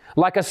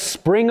 like a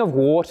spring of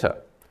water,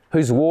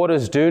 whose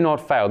waters do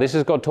not fail. This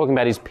is God talking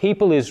about his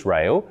people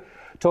Israel,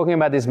 talking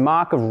about this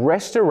mark of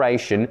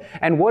restoration.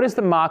 And what is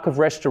the mark of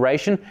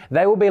restoration?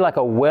 They will be like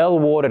a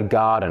well-watered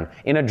garden.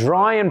 In a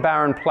dry and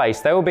barren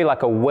place, they will be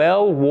like a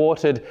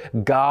well-watered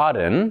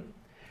garden,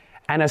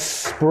 and a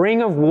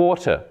spring of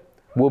water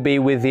will be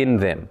within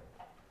them.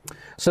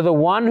 So the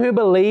one who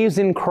believes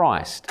in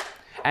Christ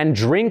and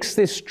drinks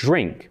this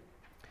drink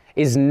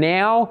is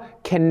now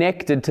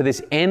connected to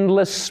this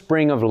endless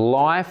spring of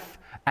life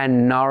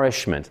and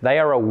nourishment. They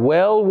are a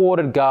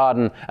well-watered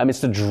garden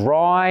amidst a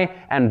dry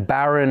and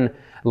barren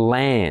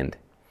land.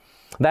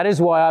 That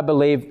is why I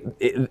believe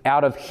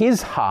out of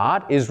his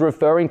heart is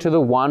referring to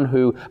the one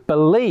who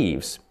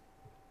believes.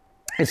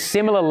 It's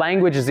similar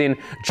language as in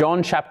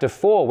John chapter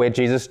 4, where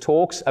Jesus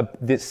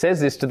says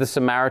this to the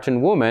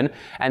Samaritan woman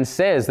and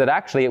says that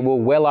actually it will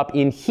well up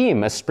in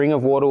him. A spring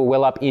of water will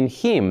well up in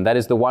him. That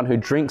is the one who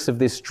drinks of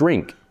this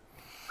drink.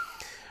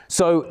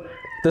 So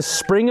the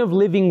spring of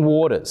living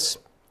waters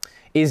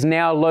is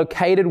now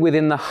located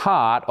within the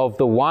heart of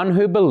the one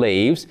who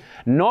believes,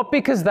 not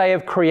because they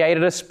have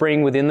created a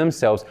spring within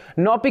themselves,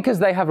 not because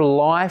they have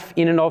life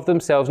in and of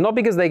themselves, not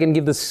because they can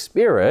give the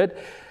Spirit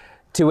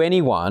to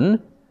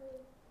anyone,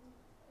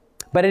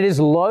 but it is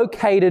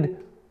located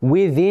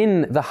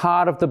within the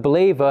heart of the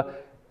believer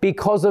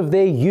because of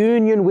their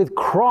union with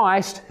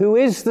Christ, who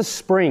is the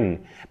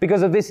spring,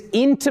 because of this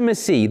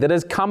intimacy that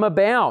has come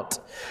about.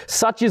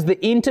 Such is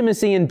the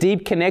intimacy and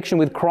deep connection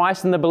with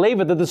Christ and the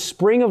believer that the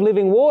spring of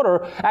living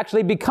water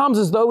actually becomes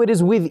as though it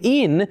is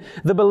within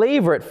the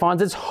believer. It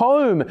finds its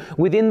home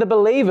within the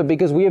believer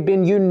because we have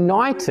been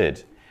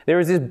united. There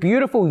is this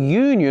beautiful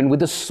union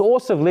with the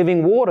source of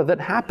living water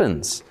that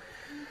happens.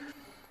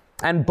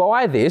 And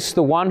by this,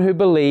 the one who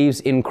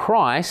believes in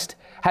Christ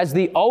has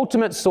the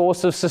ultimate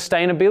source of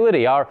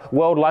sustainability. Our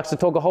world likes to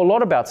talk a whole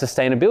lot about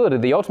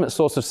sustainability. The ultimate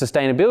source of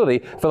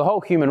sustainability for the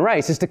whole human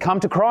race is to come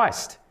to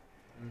Christ.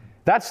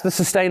 That's the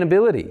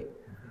sustainability.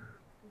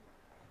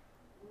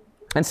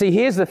 And see,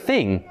 here's the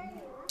thing.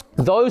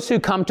 Those who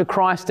come to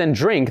Christ and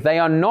drink, they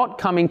are not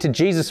coming to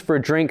Jesus for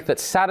a drink that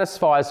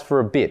satisfies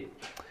for a bit.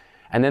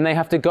 And then they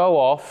have to go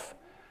off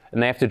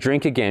and they have to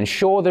drink again.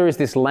 Sure, there is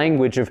this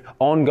language of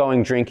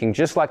ongoing drinking,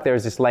 just like there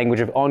is this language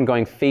of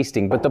ongoing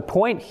feasting. But the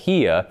point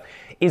here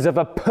is of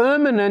a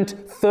permanent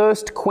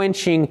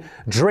thirst-quenching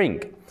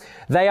drink.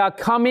 They are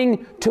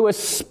coming to a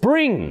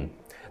spring.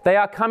 They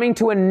are coming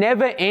to a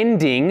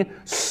never-ending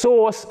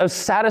source of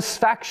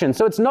satisfaction.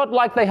 So it's not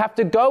like they have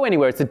to go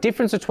anywhere. It's the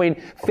difference between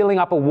filling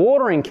up a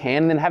watering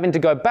can and then having to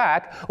go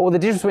back, or the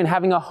difference between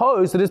having a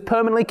hose that is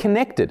permanently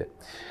connected.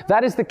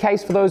 That is the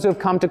case for those who have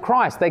come to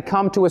Christ. They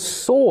come to a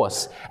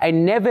source, a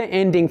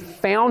never-ending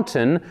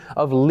fountain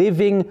of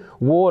living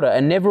water, a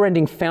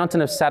never-ending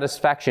fountain of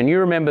satisfaction. You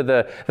remember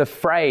the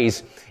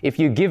phrase, if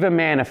you give a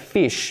man a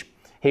fish,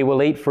 he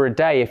will eat for a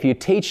day. If you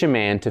teach a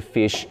man to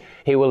fish,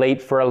 he will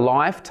eat for a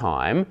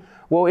lifetime.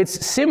 Well,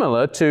 it's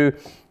similar to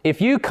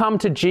if you come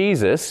to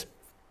Jesus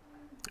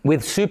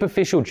with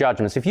superficial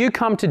judgments, if you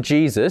come to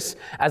Jesus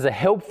as a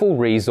helpful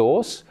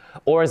resource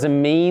or as a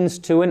means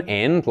to an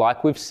end,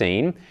 like we've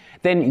seen,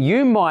 then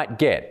you might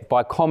get,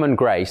 by common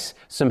grace,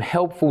 some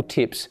helpful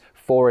tips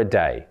for a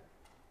day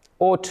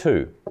or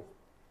two.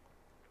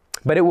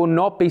 But it will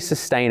not be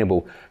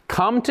sustainable.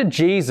 Come to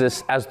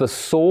Jesus as the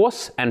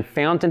source and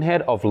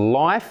fountainhead of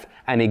life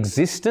and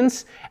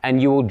existence,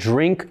 and you will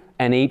drink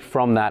and eat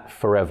from that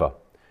forever.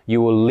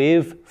 You will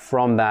live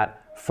from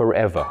that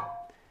forever.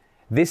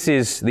 This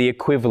is the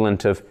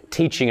equivalent of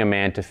teaching a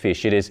man to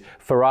fish. It is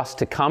for us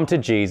to come to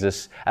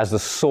Jesus as the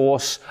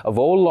source of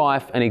all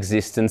life and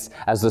existence,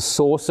 as the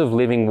source of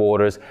living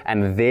waters,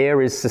 and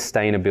there is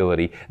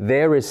sustainability.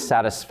 There is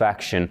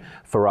satisfaction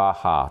for our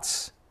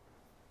hearts.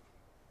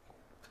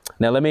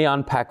 Now let me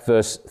unpack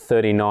verse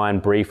 39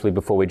 briefly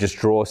before we just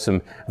draw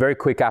some very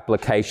quick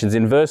applications.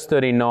 In verse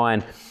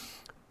 39,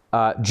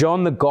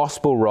 John the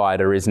Gospel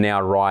writer is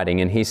now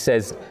writing, and he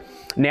says,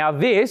 "Now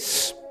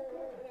this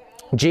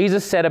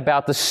Jesus said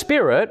about the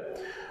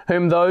Spirit,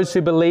 whom those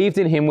who believed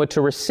in him were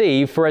to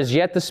receive, for as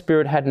yet the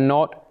Spirit had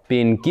not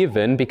been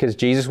given, because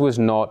Jesus was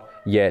not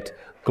yet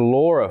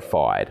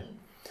glorified."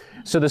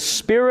 So the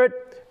Spirit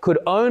could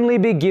only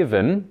be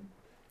given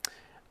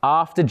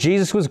after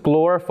Jesus was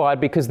glorified,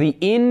 because the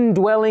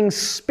indwelling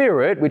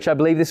Spirit, which I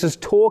believe this is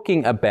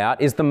talking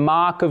about, is the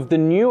mark of the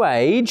new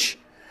age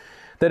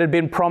that had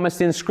been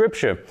promised in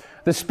Scripture.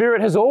 The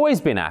Spirit has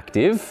always been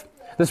active.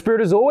 The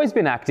Spirit has always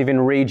been active in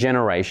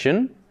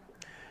regeneration.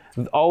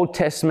 The Old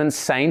Testament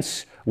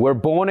saints were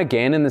born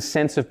again in the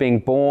sense of being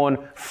born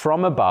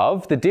from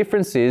above. The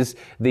difference is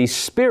the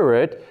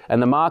Spirit,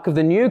 and the mark of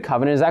the new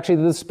covenant is actually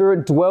that the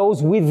Spirit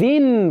dwells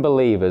within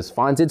believers,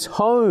 finds its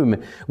home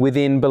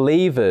within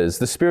believers.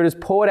 The Spirit is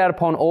poured out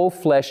upon all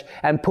flesh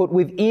and put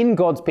within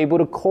God's people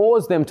to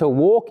cause them to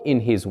walk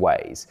in His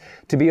ways,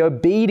 to be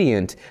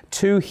obedient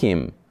to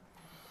Him.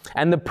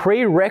 And the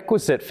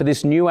prerequisite for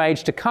this new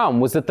age to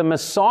come was that the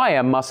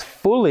Messiah must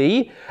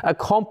fully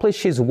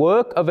accomplish His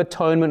work of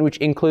atonement, which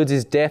includes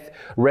His death,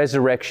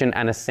 resurrection,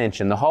 and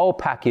ascension. The whole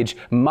package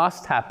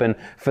must happen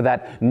for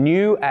that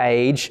new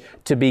age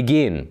to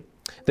begin.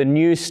 The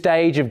new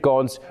stage of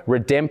God's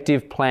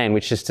redemptive plan,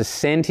 which is to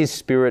send His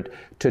Spirit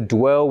to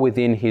dwell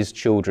within His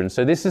children.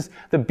 So this is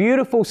the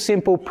beautiful,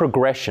 simple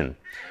progression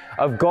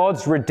of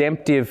God's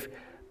redemptive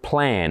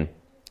plan.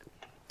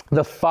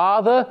 The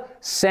Father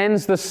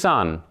sends the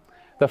Son.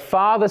 The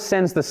Father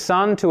sends the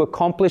Son to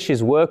accomplish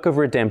His work of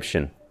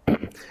redemption.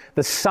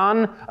 The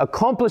Son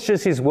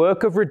accomplishes His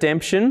work of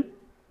redemption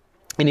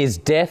in His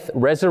death,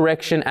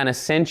 resurrection, and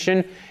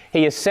ascension.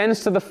 He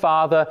ascends to the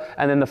Father,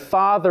 and then the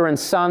Father and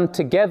Son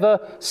together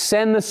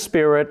send the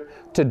Spirit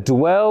to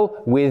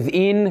dwell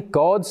within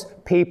God's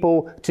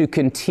people to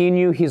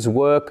continue His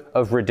work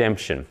of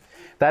redemption.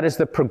 That is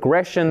the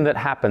progression that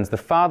happens. The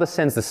Father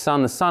sends the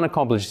Son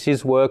accomplishes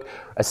His work,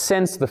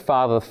 ascends to the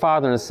Father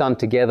and the Son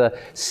together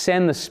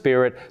send the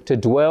Spirit to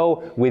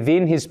dwell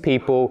within His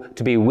people,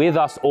 to be with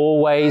us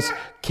always,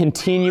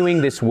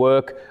 continuing this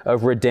work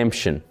of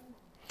redemption.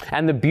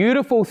 And the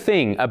beautiful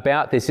thing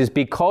about this is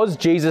because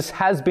Jesus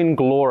has been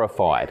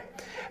glorified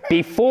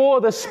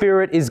before the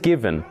Spirit is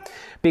given,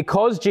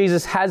 because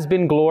Jesus has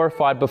been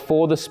glorified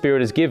before the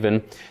Spirit is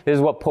given, this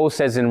is what Paul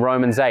says in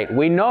Romans 8.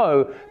 We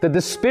know that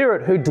the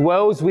Spirit who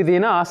dwells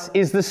within us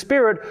is the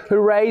Spirit who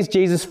raised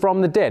Jesus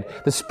from the dead.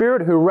 The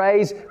Spirit who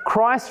raised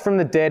Christ from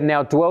the dead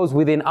now dwells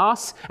within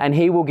us, and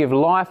He will give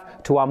life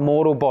to our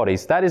mortal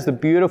bodies. That is the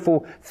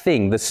beautiful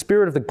thing. The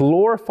Spirit of the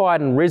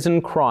glorified and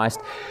risen Christ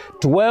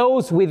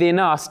dwells within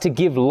us to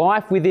give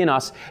life within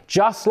us,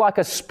 just like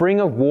a spring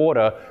of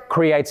water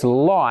creates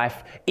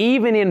life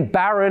even in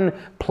barren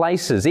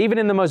places, even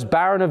in the most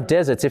barren of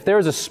deserts. If there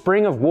is a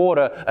spring of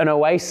water, an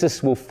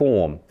oasis will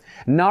form.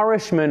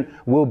 Nourishment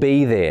will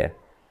be there.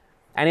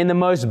 And in the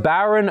most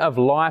barren of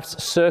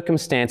life's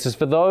circumstances,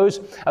 for those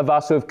of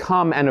us who have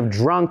come and have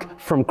drunk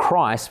from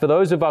Christ, for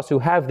those of us who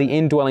have the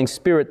indwelling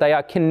Spirit, they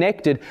are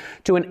connected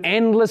to an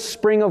endless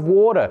spring of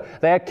water.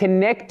 They are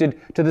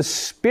connected to the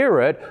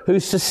Spirit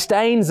who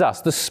sustains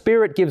us. The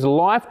Spirit gives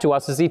life to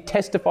us as He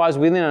testifies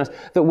within us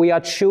that we are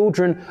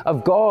children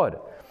of God.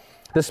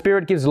 The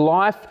Spirit gives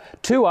life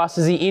to us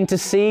as He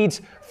intercedes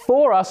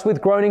for us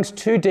with groanings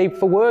too deep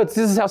for words.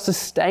 This is how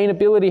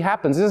sustainability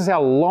happens. This is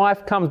how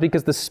life comes,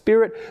 because the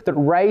Spirit that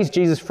raised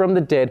Jesus from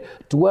the dead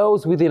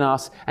dwells within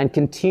us and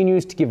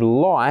continues to give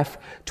life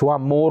to our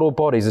mortal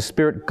bodies. The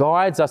Spirit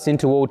guides us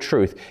into all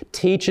truth,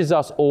 teaches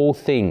us all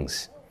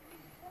things.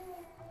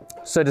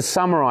 So to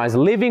summarize,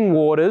 living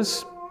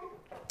waters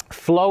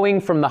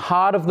flowing from the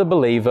heart of the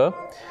believer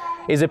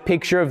is a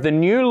picture of the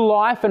new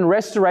life and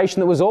restoration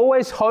that was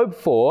always hoped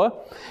for,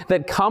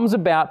 that comes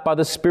about by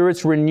the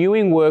Spirit's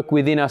renewing work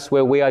within us,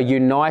 where we are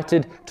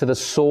united to the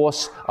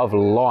source of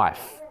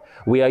life.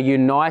 We are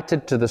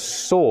united to the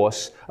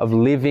source of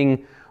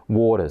living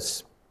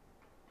waters.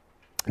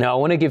 Now, I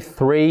want to give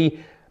 3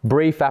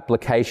 brief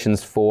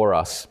applications for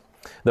us.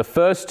 The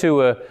first 2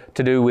 are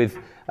to do with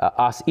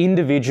us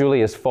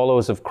individually as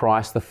followers of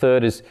Christ. The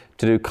third is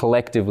to do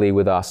collectively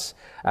with us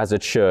as a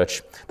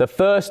church. The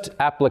first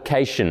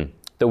application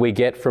that we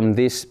get from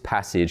this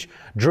passage: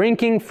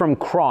 drinking from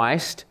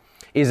Christ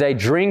is a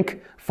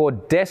drink for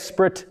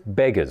desperate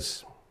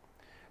beggars.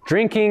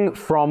 Drinking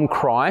from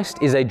Christ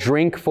is a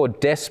drink for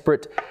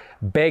desperate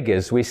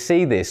beggars. We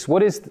see this.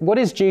 What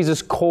is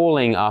Jesus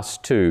calling us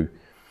to?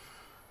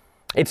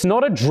 It's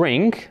not a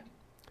drink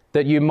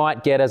that you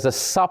might get as a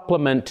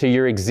supplement to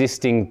your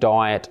existing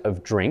diet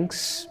of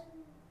drinks.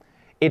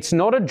 It's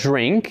not a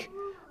drink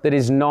that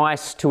is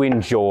nice to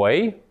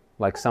enjoy,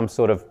 like some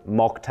sort of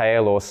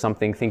mocktail or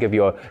something. Think of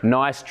your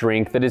nice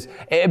drink that is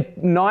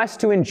nice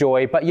to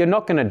enjoy, but you're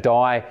not going to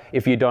die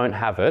if you don't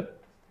have it.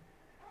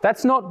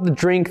 That's not the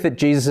drink that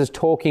Jesus is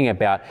talking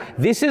about.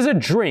 This is a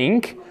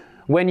drink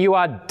when you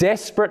are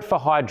desperate for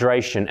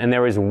hydration and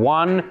there is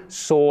one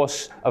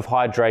source of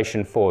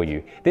hydration for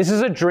you. This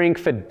is a drink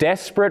for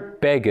desperate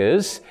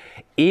beggars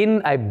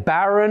in a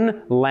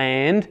barren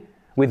land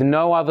with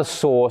no other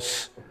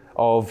source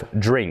of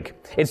drink.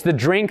 It's the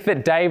drink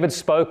that David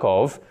spoke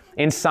of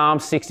in Psalm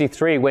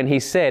 63 when he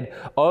said,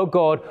 "O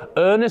God,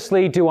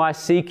 earnestly do I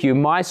seek you.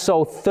 My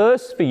soul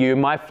thirsts for you.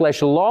 My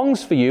flesh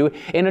longs for you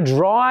in a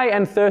dry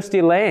and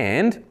thirsty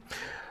land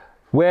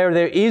where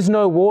there is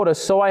no water.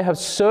 So I have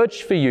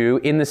searched for you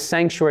in the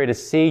sanctuary to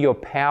see your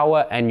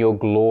power and your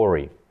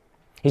glory."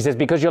 He says,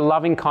 because your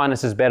loving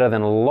kindness is better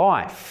than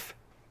life.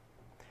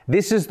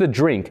 This is the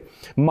drink.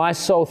 My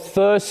soul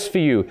thirsts for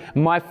you.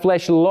 My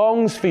flesh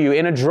longs for you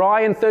in a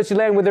dry and thirsty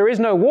land where there is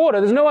no water.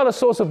 There's no other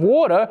source of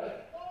water.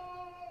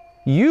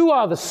 You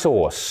are the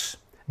source.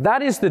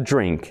 That is the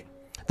drink.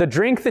 The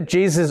drink that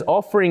Jesus is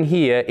offering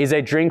here is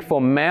a drink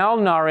for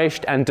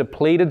malnourished and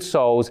depleted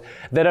souls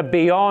that are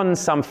beyond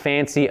some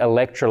fancy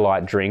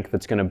electrolyte drink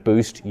that's going to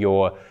boost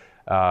your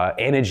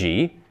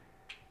energy.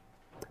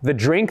 The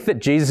drink that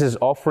Jesus is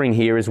offering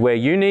here is where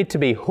you need to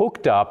be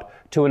hooked up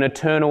to an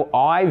eternal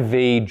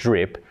IV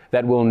drip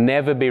that will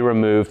never be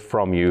removed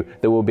from you,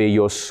 that will be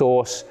your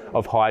source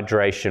of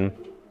hydration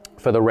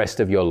for the rest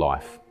of your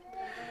life.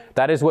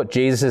 That is what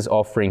Jesus is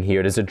offering here.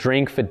 It is a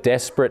drink for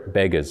desperate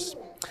beggars.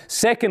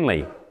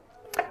 Secondly,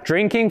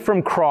 drinking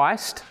from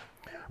Christ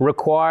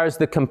requires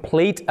the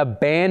complete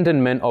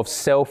abandonment of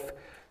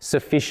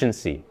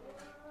self-sufficiency.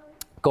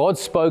 God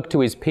spoke to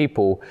His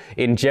people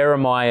in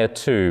Jeremiah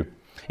 2.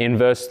 In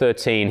verse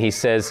 13, He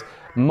says,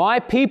 "My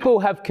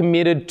people have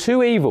committed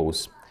 2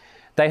 evils.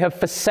 They have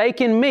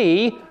forsaken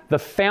me, the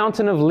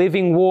fountain of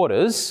living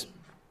waters,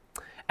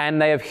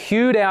 and they have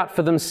hewed out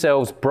for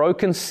themselves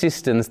broken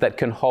cisterns that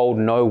can hold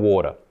no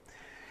water."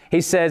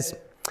 He says,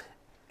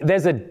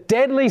 there's a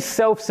deadly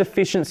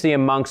self-sufficiency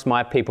amongst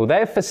my people. They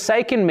have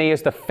forsaken me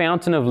as the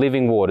fountain of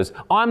living waters.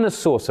 I'm the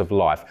source of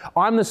life.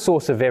 I'm the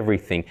source of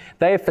everything.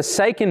 They have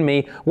forsaken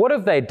me. What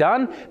have they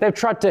done? They've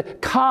tried to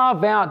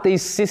carve out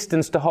these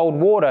cisterns to hold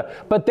water,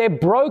 but they're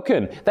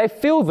broken. They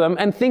fill them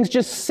and things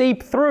just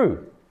seep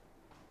through.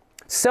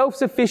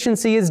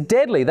 Self-sufficiency is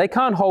deadly. They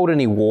can't hold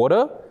any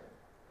water.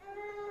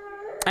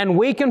 And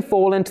we can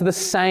fall into the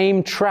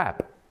same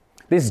trap.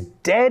 This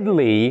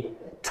deadly,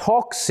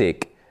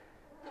 toxic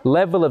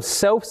level of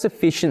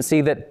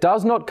self-sufficiency that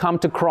does not come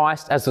to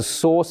Christ as the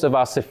source of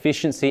our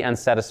sufficiency and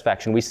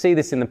satisfaction. We see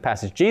this in the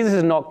passage. Jesus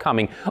is not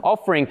coming,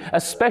 offering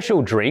a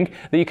special drink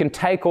that you can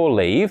take or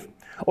leave,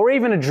 or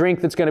even a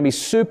drink that's going to be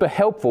super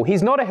helpful.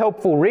 He's not a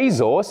helpful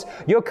resource.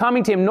 You're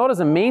coming to Him not as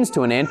a means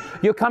to an end.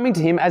 You're coming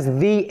to Him as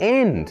the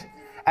end,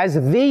 as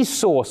the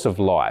source of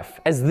life,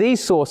 as the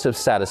source of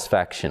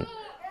satisfaction.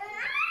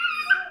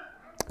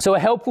 So a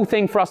helpful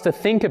thing for us to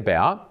think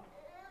about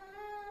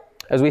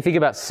as we think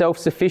about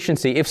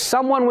self-sufficiency, if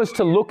someone was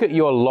to look at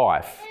your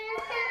life,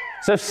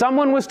 so if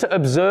someone was to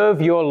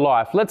observe your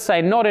life, let's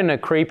say not in a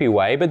creepy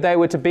way, but they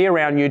were to be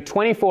around you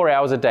 24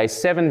 hours a day,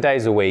 7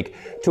 days a week,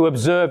 to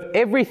observe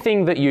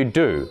everything that you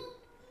do,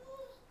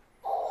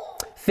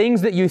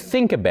 things that you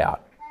think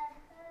about,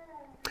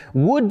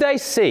 would they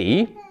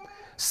see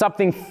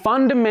something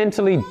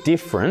fundamentally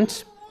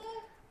different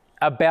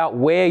about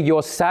where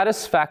your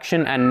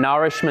satisfaction and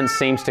nourishment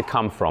seems to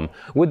come from?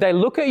 Would they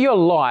look at your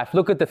life,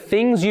 look at the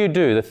things you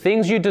do, the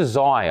things you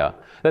desire,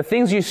 the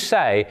things you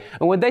say,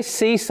 and would they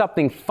see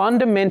something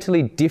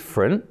fundamentally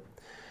different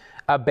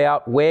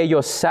about where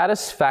your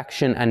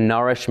satisfaction and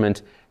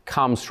nourishment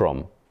comes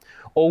from?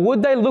 Or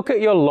would they look at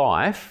your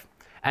life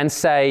and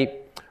say,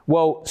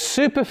 well,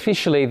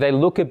 superficially they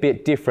look a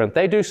bit different.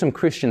 They do some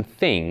Christian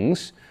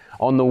things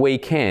on the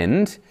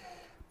weekend,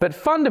 but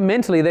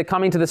fundamentally, they're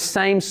coming to the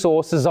same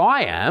source as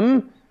I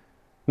am,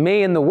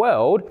 me and the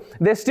world.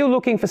 They're still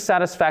looking for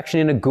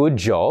satisfaction in a good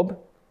job.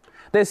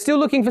 They're still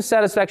looking for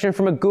satisfaction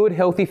from a good,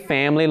 healthy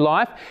family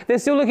life. They're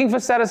still looking for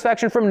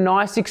satisfaction from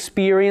nice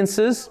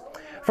experiences,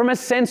 from a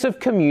sense of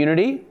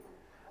community.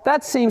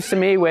 That seems to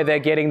me where they're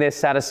getting their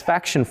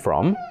satisfaction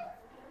from.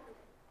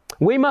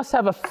 We must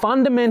have a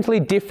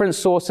fundamentally different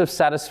source of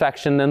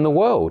satisfaction than the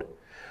world.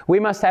 We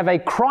must have a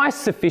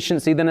Christ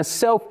sufficiency than a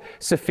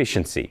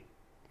self-sufficiency.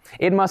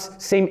 It must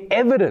seem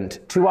evident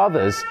to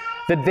others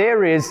that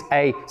there is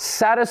a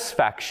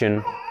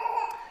satisfaction,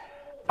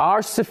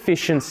 our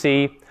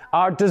sufficiency,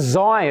 our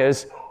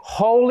desires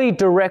wholly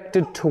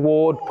directed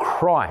toward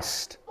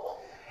Christ.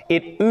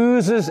 It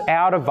oozes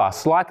out of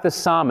us like the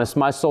psalmist,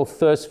 my soul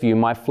thirsts for you,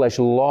 my flesh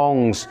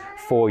longs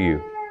for you.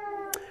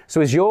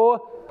 So is your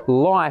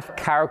life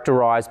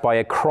characterized by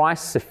a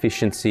Christ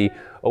sufficiency,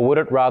 or would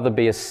it rather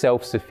be a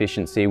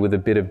self-sufficiency with a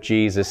bit of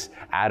Jesus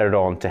added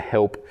on to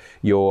help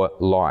your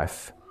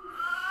life?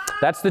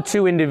 That's the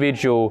two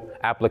individual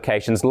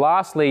applications.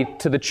 Lastly,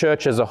 to the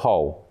church as a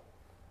whole.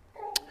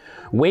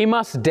 We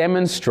must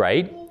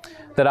demonstrate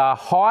that our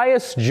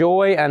highest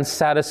joy and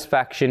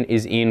satisfaction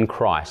is in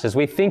Christ. As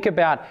we think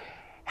about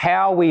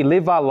how we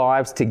live our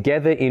lives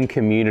together in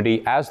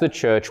community as the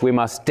church, we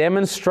must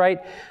demonstrate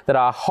that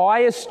our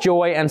highest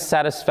joy and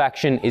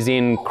satisfaction is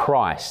in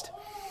Christ.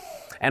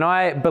 And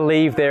I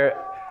believe there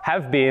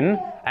have been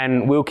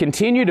and will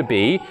continue to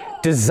be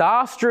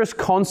disastrous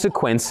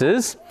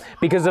consequences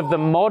because of the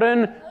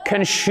modern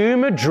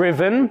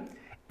consumer-driven,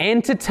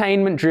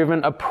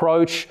 entertainment-driven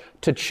approach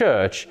to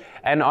church.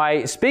 And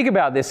I speak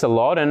about this a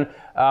lot, and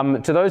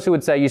to those who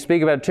would say you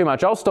speak about it too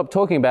much, I'll stop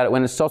talking about it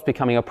when it stops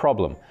becoming a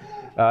problem.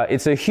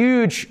 It's a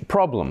huge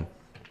problem.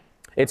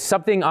 It's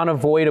something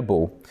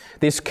unavoidable.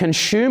 This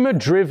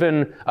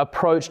consumer-driven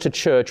approach to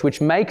church, which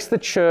makes the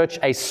church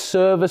a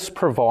service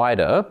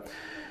provider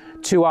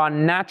to our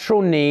natural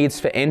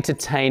needs for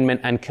entertainment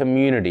and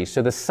community.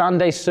 So the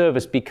Sunday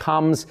service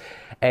becomes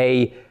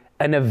an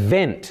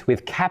event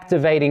with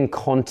captivating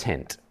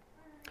content.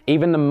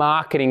 Even the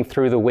marketing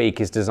through the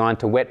week is designed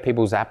to whet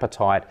people's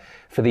appetite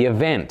for the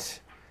event.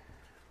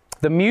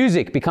 The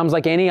music becomes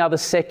like any other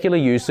secular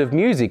use of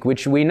music,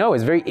 which we know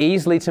is very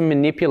easily to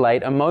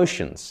manipulate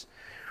emotions.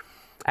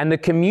 And the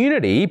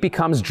community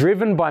becomes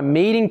driven by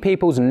meeting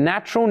people's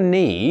natural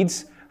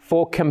needs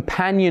for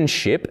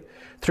companionship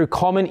through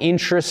common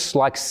interests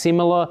like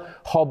similar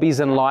hobbies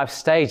and life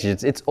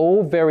stages. It's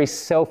all very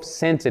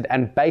self-centered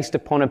and based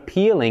upon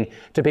appealing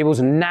to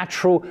people's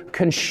natural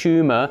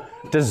consumer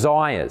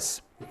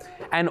desires.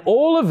 And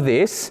all of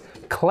this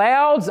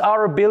clouds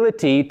our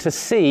ability to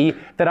see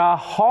that our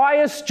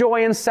highest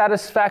joy and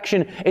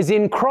satisfaction is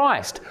in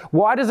Christ.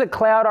 Why does it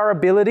cloud our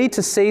ability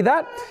to see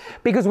that?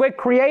 Because we're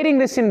creating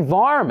this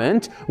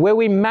environment where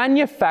we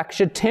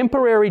manufacture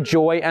temporary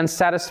joy and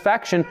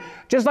satisfaction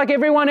just like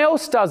everyone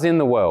else does in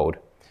the world.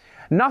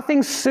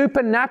 Nothing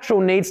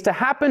supernatural needs to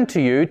happen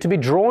to you to be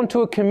drawn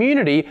to a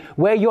community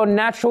where your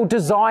natural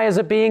desires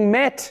are being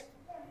met,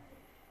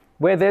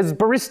 where there's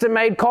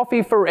barista-made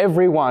coffee for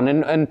everyone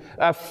and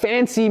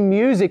fancy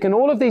music and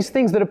all of these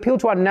things that appeal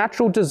to our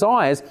natural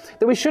desires,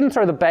 that we shouldn't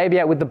throw the baby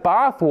out with the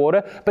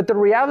bathwater. But the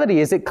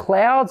reality is it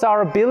clouds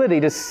our ability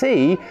to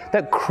see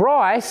that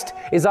Christ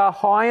is our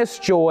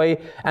highest joy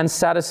and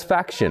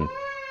satisfaction.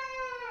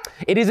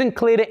 It isn't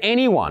clear to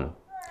anyone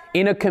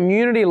in a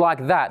community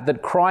like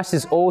that Christ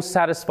is all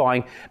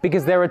satisfying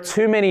because there are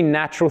too many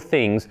natural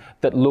things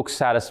that look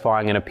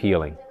satisfying and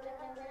appealing.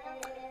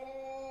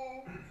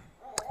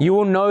 You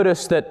will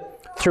notice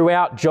that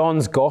throughout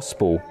John's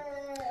Gospel,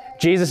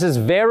 Jesus is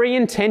very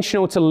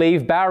intentional to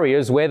leave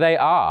barriers where they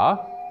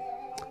are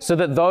so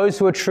that those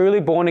who are truly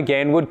born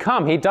again would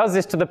come. He does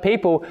this to the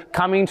people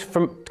coming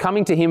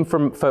to him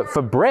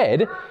for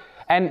bread.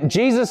 And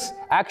Jesus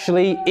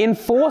actually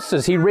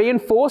he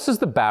reinforces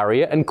the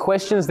barrier and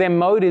questions their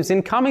motives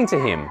in coming to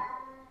him.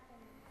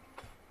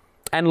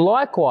 And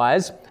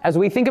likewise, as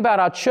we think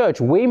about our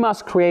church, we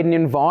must create an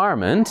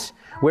environment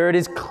where it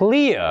is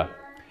clear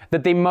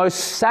that the most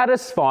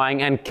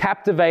satisfying and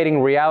captivating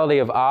reality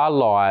of our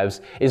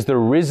lives is the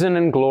risen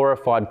and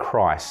glorified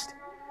Christ.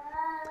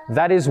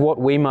 That is what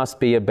we must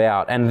be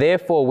about, and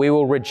therefore we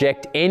will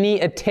reject any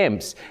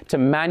attempts to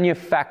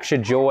manufacture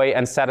joy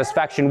and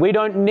satisfaction. We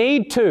don't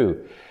need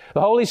to.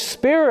 The Holy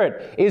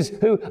Spirit is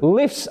who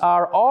lifts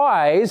our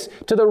eyes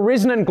to the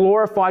risen and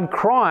glorified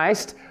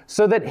Christ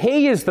so that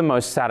He is the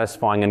most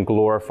satisfying and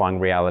glorifying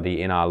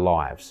reality in our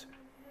lives.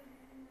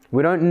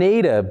 We don't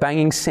need a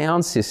banging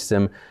sound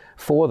system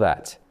for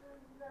that.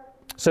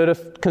 So to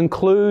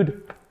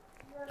conclude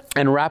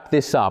and wrap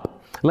this up,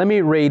 let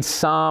me read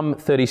Psalm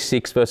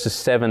 36 verses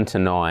 7 to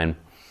 9.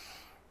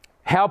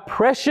 How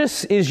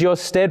precious is your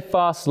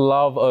steadfast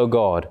love, O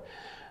God!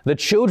 The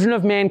children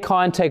of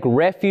mankind take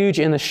refuge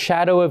in the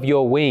shadow of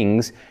your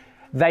wings.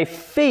 They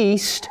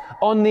feast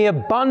on the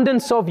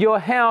abundance of your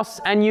house,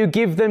 and you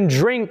give them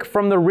drink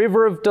from the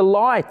river of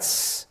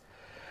delights.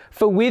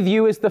 For with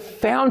you is the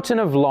fountain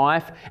of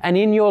life, and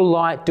in your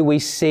light do we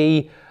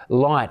see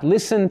light.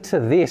 Listen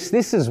to this.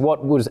 This is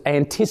what was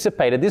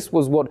anticipated. This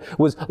was what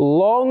was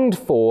longed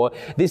for.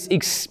 This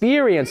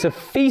experience of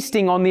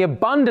feasting on the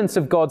abundance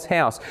of God's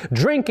house,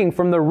 drinking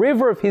from the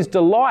river of His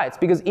delights,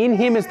 because in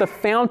Him is the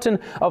fountain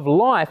of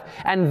life.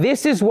 And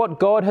this is what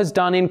God has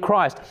done in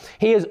Christ.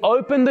 He has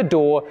opened the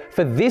door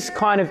for this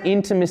kind of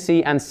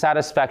intimacy and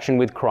satisfaction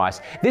with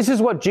Christ. This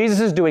is what Jesus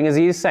is doing as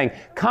He is saying,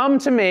 "Come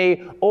to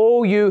me,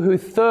 all you who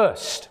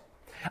thirst."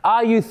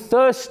 Are you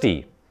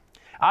thirsty?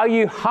 Are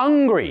you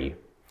hungry?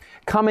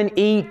 Come and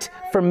eat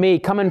from me.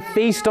 Come and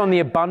feast on the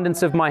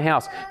abundance of my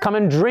house. Come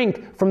and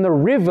drink from the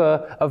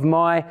river of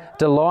my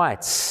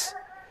delights.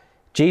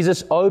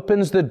 Jesus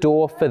opens the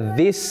door for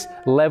this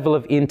level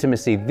of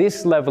intimacy,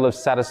 this level of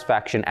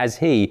satisfaction as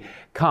He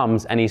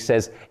comes and He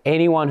says,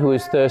 anyone who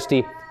is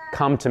thirsty,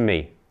 come to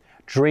me.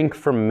 Drink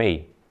from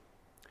me.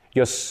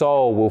 Your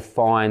soul will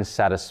find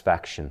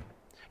satisfaction.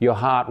 Your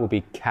heart will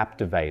be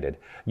captivated.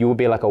 You will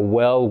be like a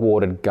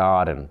well-watered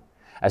garden.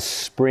 A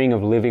spring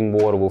of living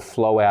water will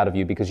flow out of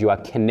you because you are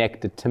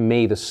connected to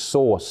me, the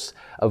source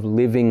of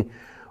living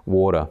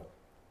water.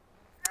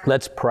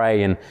 Let's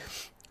pray and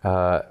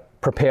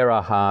prepare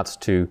our hearts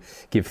to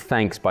give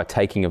thanks by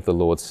taking of the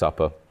Lord's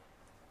Supper.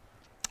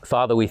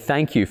 Father, we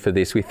thank you for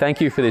this. We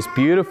thank you for this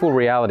beautiful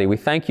reality. We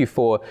thank you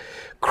for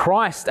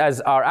Christ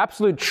as our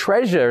absolute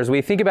treasure as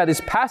we think about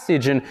this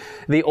passage and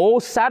the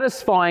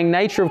all-satisfying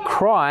nature of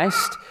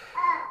Christ.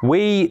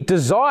 We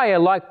desire,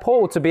 like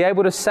Paul, to be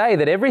able to say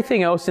that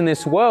everything else in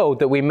this world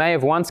that we may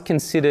have once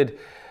considered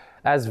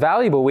as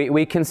valuable,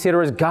 we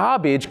consider as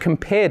garbage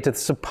compared to the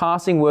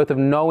surpassing worth of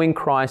knowing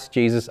Christ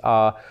Jesus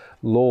our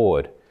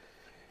Lord.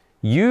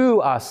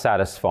 You are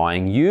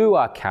satisfying. You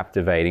are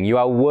captivating. You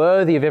are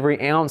worthy of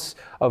every ounce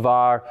of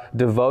our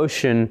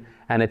devotion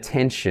and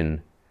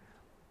attention.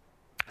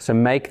 So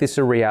make this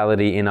a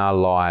reality in our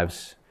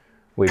lives.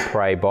 We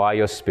pray by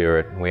your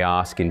Spirit. We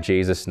ask in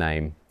Jesus'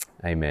 name.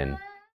 Amen.